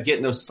 but he kept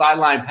getting those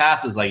sideline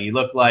passes. Like he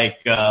looked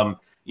like,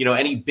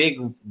 any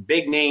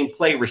big name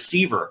play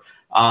receiver.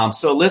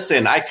 So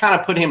listen, I kind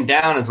of put him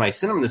down as my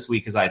synonym this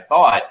week because I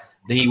thought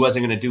that he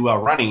wasn't going to do well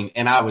running,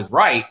 and I was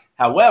right.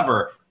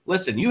 However,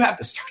 listen, you have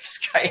to start this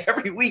guy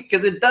every week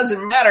because it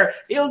doesn't matter.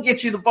 He'll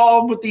get you the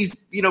ball with these,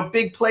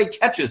 big play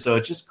catches. So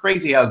it's just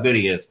crazy how good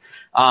he is.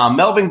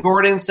 Melvin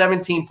Gordon,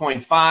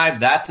 17.5.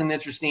 That's an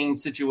interesting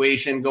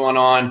situation going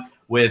on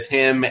with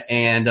him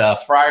and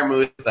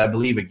Freiermuth, I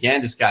believe,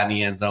 again, just got in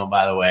the end zone,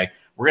 by the way.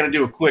 We're going to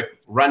do a quick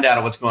rundown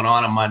of what's going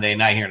on Monday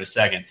night here in a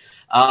second.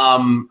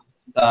 Devonta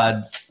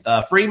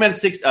Freeman,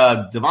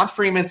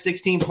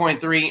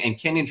 16.3, and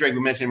Kenyon Drake, we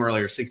mentioned him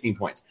earlier, 16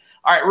 points.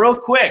 All right, real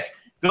quick,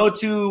 go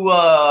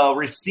to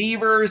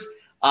receivers.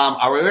 We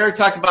already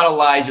talked about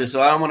Elijah,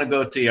 so I don't want to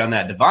go to you on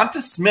that.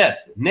 Devonta Smith,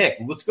 Nick,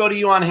 let's go to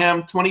you on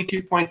him.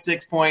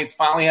 22.6 points,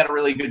 finally had a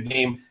really good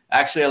game.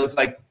 Actually, it looked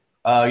like,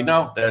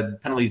 the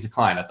penalties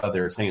declined. I thought they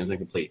were saying it was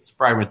incomplete. So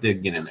Freiermuth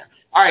did get in there.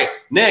 All right,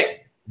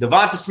 Nick,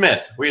 Devonta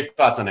Smith, what are your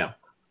thoughts on him?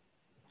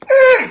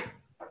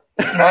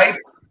 It's nice.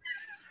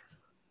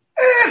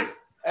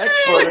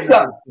 Expert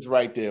analysis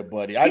right there,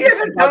 buddy. He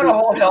hasn't done a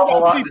whole hell of a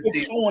lot this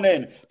season. Tune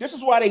in. This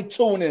is why they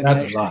tune in.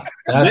 That's a lot.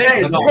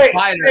 Hey,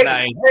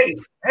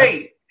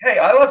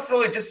 I love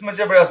Philly just as much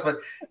as everybody else, but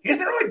he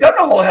hasn't really done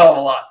a whole hell of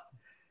a lot.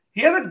 He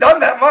hasn't done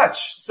that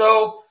much.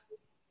 So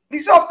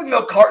he's off the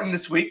milk carton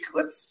this week.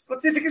 Let's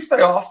see if he can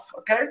stay off,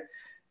 okay?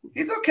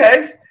 He's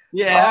okay.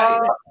 Yeah.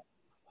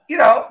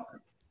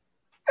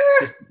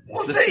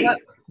 We'll see.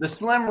 The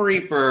Slim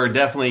Reaper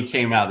definitely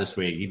came out this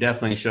week. He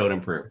definitely showed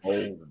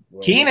improvement.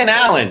 Keenan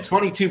Allen,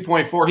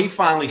 22.4. He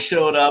finally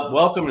showed up.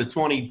 Welcome to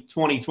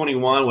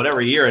 2021,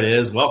 whatever year it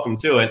is. Welcome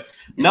to it.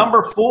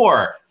 Number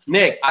 4,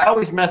 Nick, I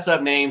always mess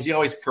up names. You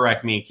always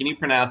correct me. Can you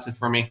pronounce it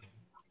for me?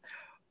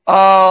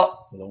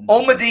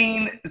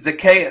 Omidine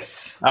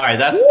Zacchaeus. All right,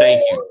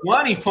 thank you.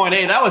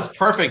 20.8. That was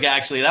perfect,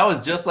 actually. That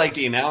was just like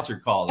the announcer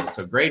called it.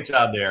 So great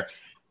job there.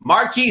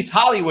 Marquise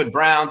Hollywood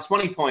Brown,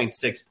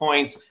 20.6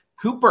 points.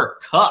 Cooper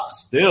Kupp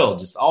still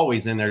just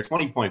always in there,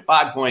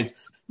 20.5 points.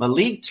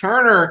 Malik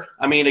Turner,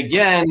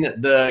 again,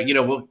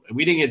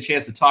 we didn't get a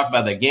chance to talk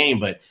about that game,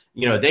 but,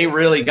 they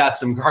really got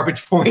some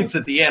garbage points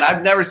at the end.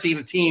 I've never seen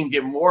a team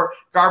get more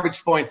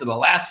garbage points in the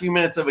last few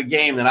minutes of a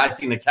game than I've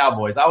seen the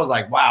Cowboys. I was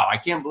like, wow, I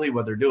can't believe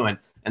what they're doing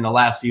in the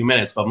last few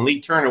minutes. But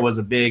Malik Turner was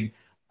a big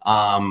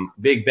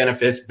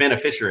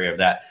beneficiary of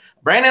that.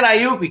 Brandon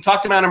Ayuk, we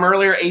talked about him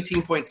earlier,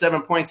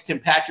 18.7 points. Tim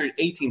Patrick,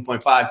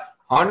 18.5.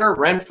 Hunter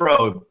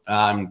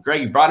Renfrow,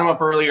 Greg, you brought him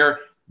up earlier.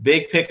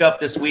 Big pickup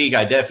this week.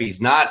 If he's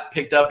not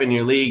picked up in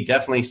your league,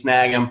 definitely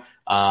snag him.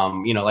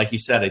 Like you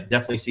said, I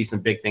definitely see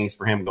some big things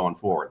for him going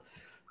forward.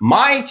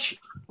 Mike,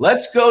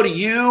 let's go to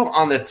you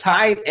on the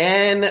tight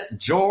end,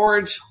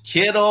 George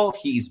Kittle.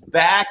 He's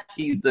back.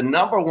 He's the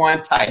number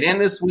 1 tight end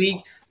this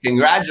week.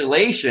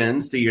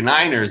 Congratulations to your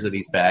Niners that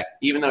he's back,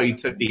 even though he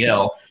took the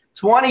L.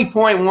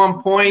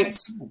 20.1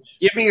 points.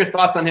 Give me your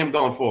thoughts on him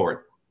going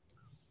forward.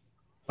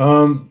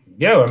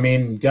 Yeah,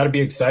 got to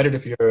be excited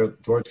if you're a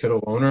George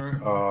Kittle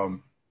owner.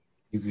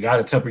 You got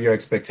to temper your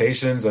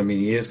expectations.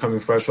 He is coming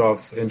fresh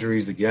off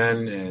injuries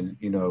again, and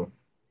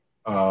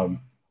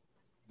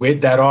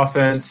with that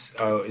offense,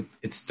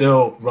 it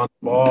still runs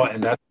the ball,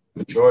 and that's the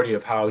majority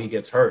of how he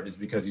gets hurt is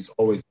because he's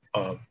always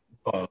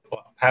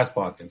pass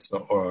blocking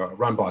or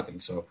run blocking.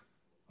 So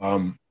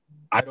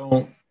I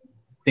don't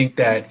think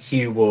that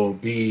he will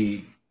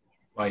be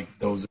like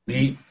those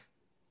elite.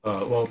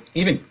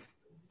 Even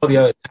all the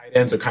other tight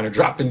ends are kind of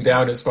dropping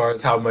down as far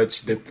as how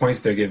much the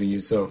points they're giving you.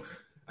 So,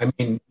 you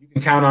can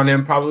count on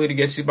him probably to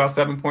get you about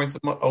 7 points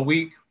a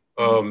week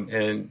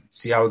and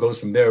see how it goes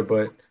from there.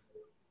 But,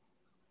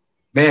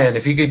 man,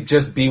 if he could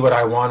just be what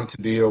I want him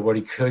to be or what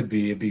he could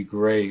be, it'd be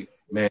great,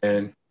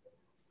 man.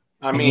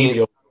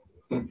 We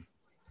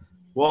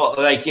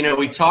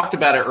talked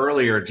about it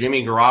earlier.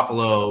 Jimmy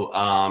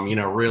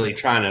Garoppolo, really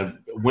trying to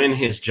win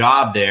his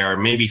job there,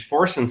 maybe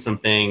forcing some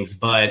things,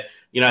 but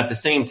at the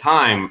same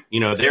time,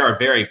 they are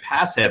very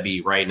pass heavy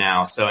right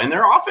now. So, and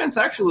their offense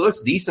actually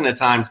looks decent at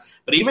times.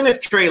 But even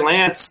if Trey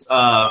Lance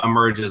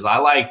emerges, I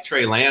like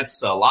Trey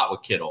Lance a lot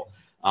with Kittle.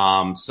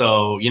 I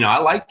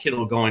like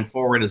Kittle going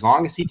forward as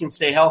long as he can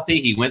stay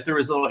healthy. He went through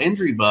his little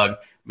injury bug.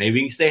 Maybe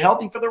he can stay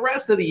healthy for the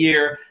rest of the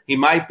year. He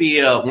might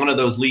be one of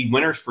those league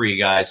winners for you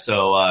guys.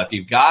 So if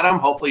you've got him,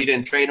 hopefully you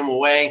didn't trade him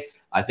away.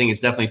 I think it's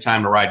definitely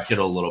time to ride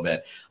Kittle a little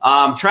bit.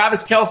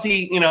 Travis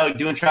Kelce,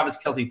 doing Travis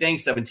Kelce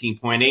things,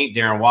 17.8.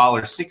 Darren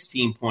Waller,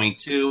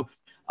 16.2.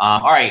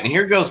 All right, and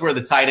here goes where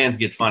the tight ends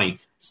get funny.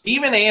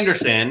 Steven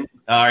Anderson,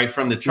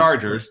 from the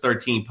Chargers,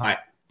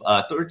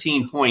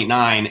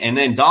 13.9. And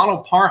then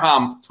Donald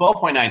Parham,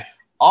 12.9.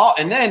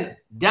 And then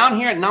down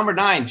here at number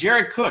 9,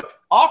 Jared Cook,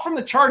 all from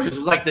the Chargers. It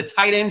was like the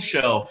tight end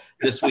show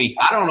this week.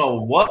 I don't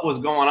know what was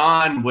going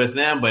on with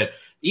them, but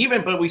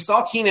we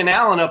saw Keenan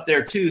Allen up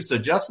there too. So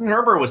Justin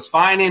Herbert was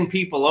finding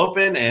people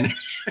open, and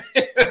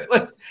it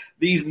was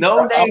these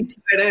no-name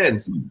tight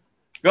ends.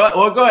 Go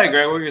ahead,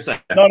 Greg. What were you going to say?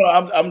 No.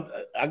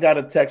 I got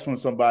a text from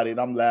somebody,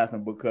 and I'm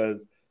laughing because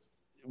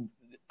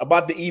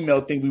about the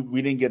email thing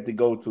we didn't get to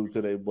go to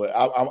today. But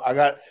I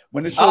got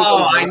when the show.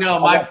 Oh, I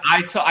know.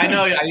 I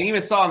know. I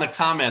even saw in the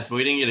comments, but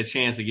we didn't get a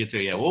chance to get to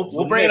it yet.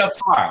 We'll bring it up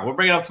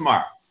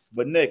tomorrow.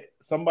 But Nick,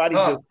 somebody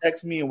just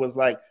texted me and was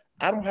like,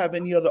 I don't have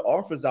any other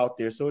offers out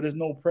there, so there's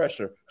no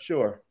pressure.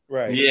 Sure,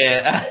 right?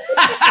 Yeah,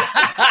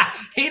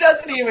 he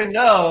doesn't even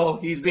know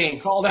he's being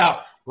called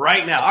out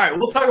right now. All right,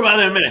 we'll talk about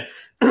that in a minute.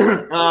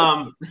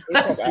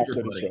 That's super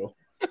funny.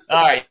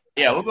 All right,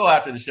 yeah, we'll go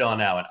after the show on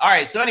that one. All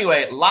right, so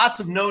anyway, lots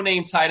of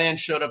no-name tight ends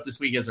showed up this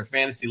week as our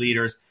fantasy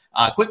leaders.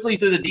 Quickly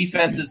through the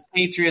defenses: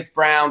 Patriots,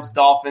 Browns,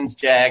 Dolphins,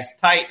 Jags,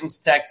 Titans,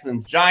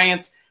 Texans,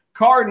 Giants,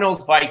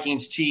 Cardinals,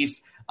 Vikings,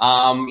 Chiefs.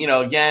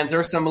 Again,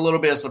 there's a little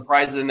bit of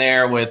surprises in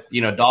there with,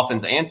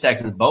 Dolphins and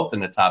Texans both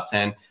in the top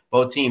 10,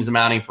 both teams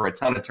amounting for a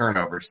ton of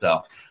turnovers.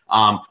 So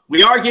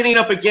we are getting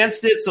up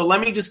against it. So let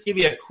me just give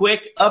you a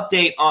quick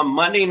update on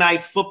Monday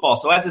Night Football.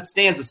 So as it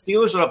stands, the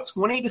Steelers are up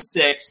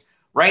 20-6.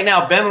 Right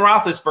now, Ben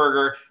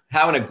Roethlisberger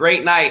having a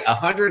great night,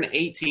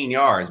 118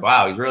 yards.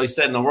 Wow, he's really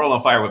setting the world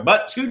on fire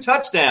but 2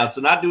 touchdowns,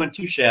 so not doing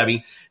too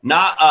shabby.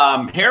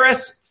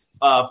 Harris,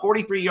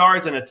 43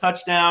 yards and a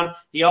touchdown.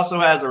 He also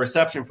has a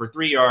reception for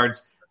 3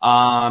 yards.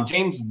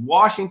 James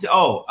Washington,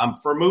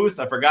 Vermouth,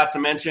 I forgot to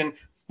mention,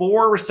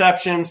 4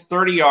 receptions,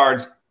 30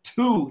 yards,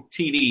 2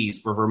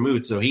 TDs for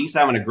Vermouth. So he's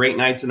having a great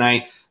night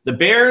tonight. The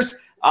Bears,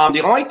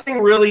 the only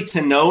thing really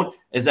to note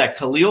is that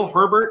Khalil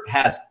Herbert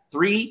has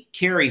 3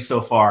 carries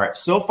so far.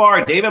 So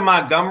far, David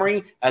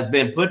Montgomery has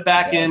been put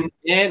back in,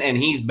 and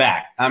he's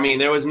back. I mean,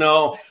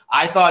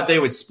 I thought they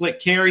would split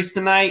carries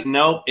tonight.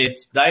 Nope,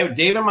 it's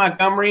David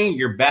Montgomery.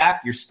 You're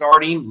back. You're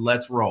starting.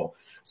 Let's roll.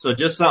 So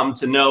just something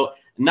to note.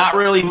 Not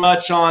really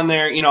much on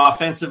there,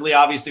 offensively,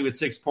 obviously with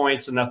 6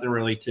 points, so nothing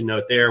really to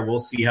note there. We'll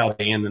see how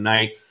they end the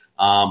night,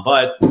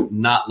 but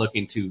not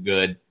looking too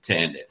good to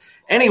end it.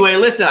 Anyway,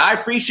 listen, I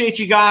appreciate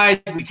you guys.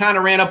 We kind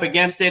of ran up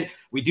against it.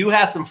 We do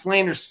have some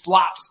Flanders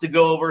flops to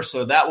go over,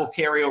 so that will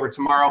carry over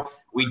tomorrow.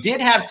 We did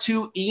have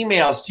 2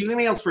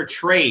 emails for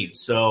trade,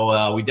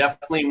 so we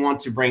definitely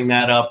want to bring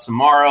that up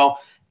tomorrow.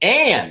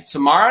 And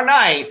tomorrow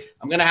night,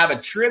 I'm going to have a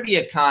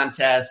trivia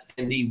contest,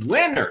 and the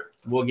winner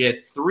will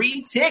get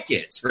 3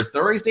 tickets for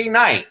Thursday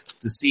night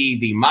to see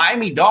the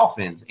Miami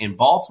Dolphins and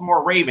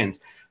Baltimore Ravens.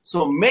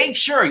 So make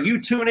sure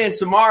you tune in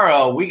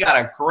tomorrow. We got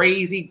a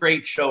crazy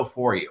great show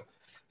for you.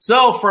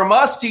 So from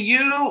us to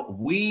you,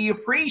 we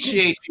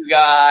appreciate you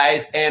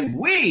guys, and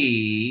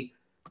we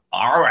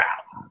are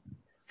out.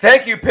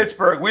 Thank you,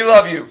 Pittsburgh. We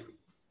love you.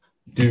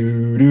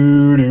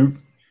 Do.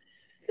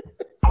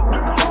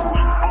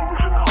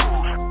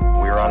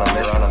 We're on a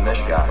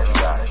mission, guys.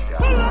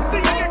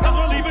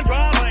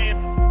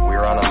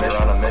 We're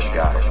on a mission,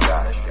 guys.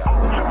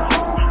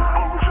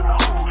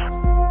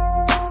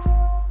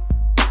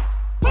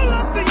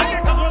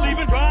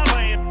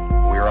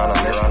 We're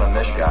on a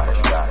mission,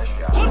 guys.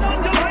 Put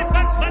on your life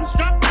vest and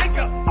stop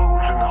anchor.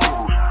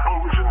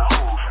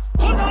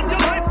 Put on your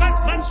life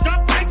vest and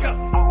stop anchor.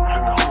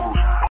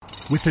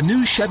 With the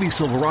new Chevy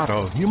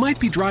Silverado, you might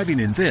be driving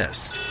in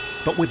this.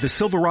 But with the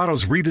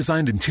Silverado's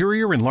redesigned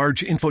interior and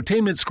large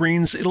infotainment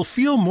screens, it'll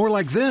feel more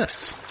like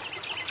this.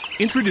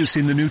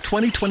 Introducing the new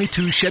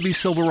 2022 Chevy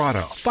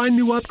Silverado. Find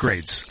new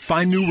upgrades.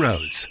 Find new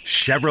roads.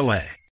 Chevrolet.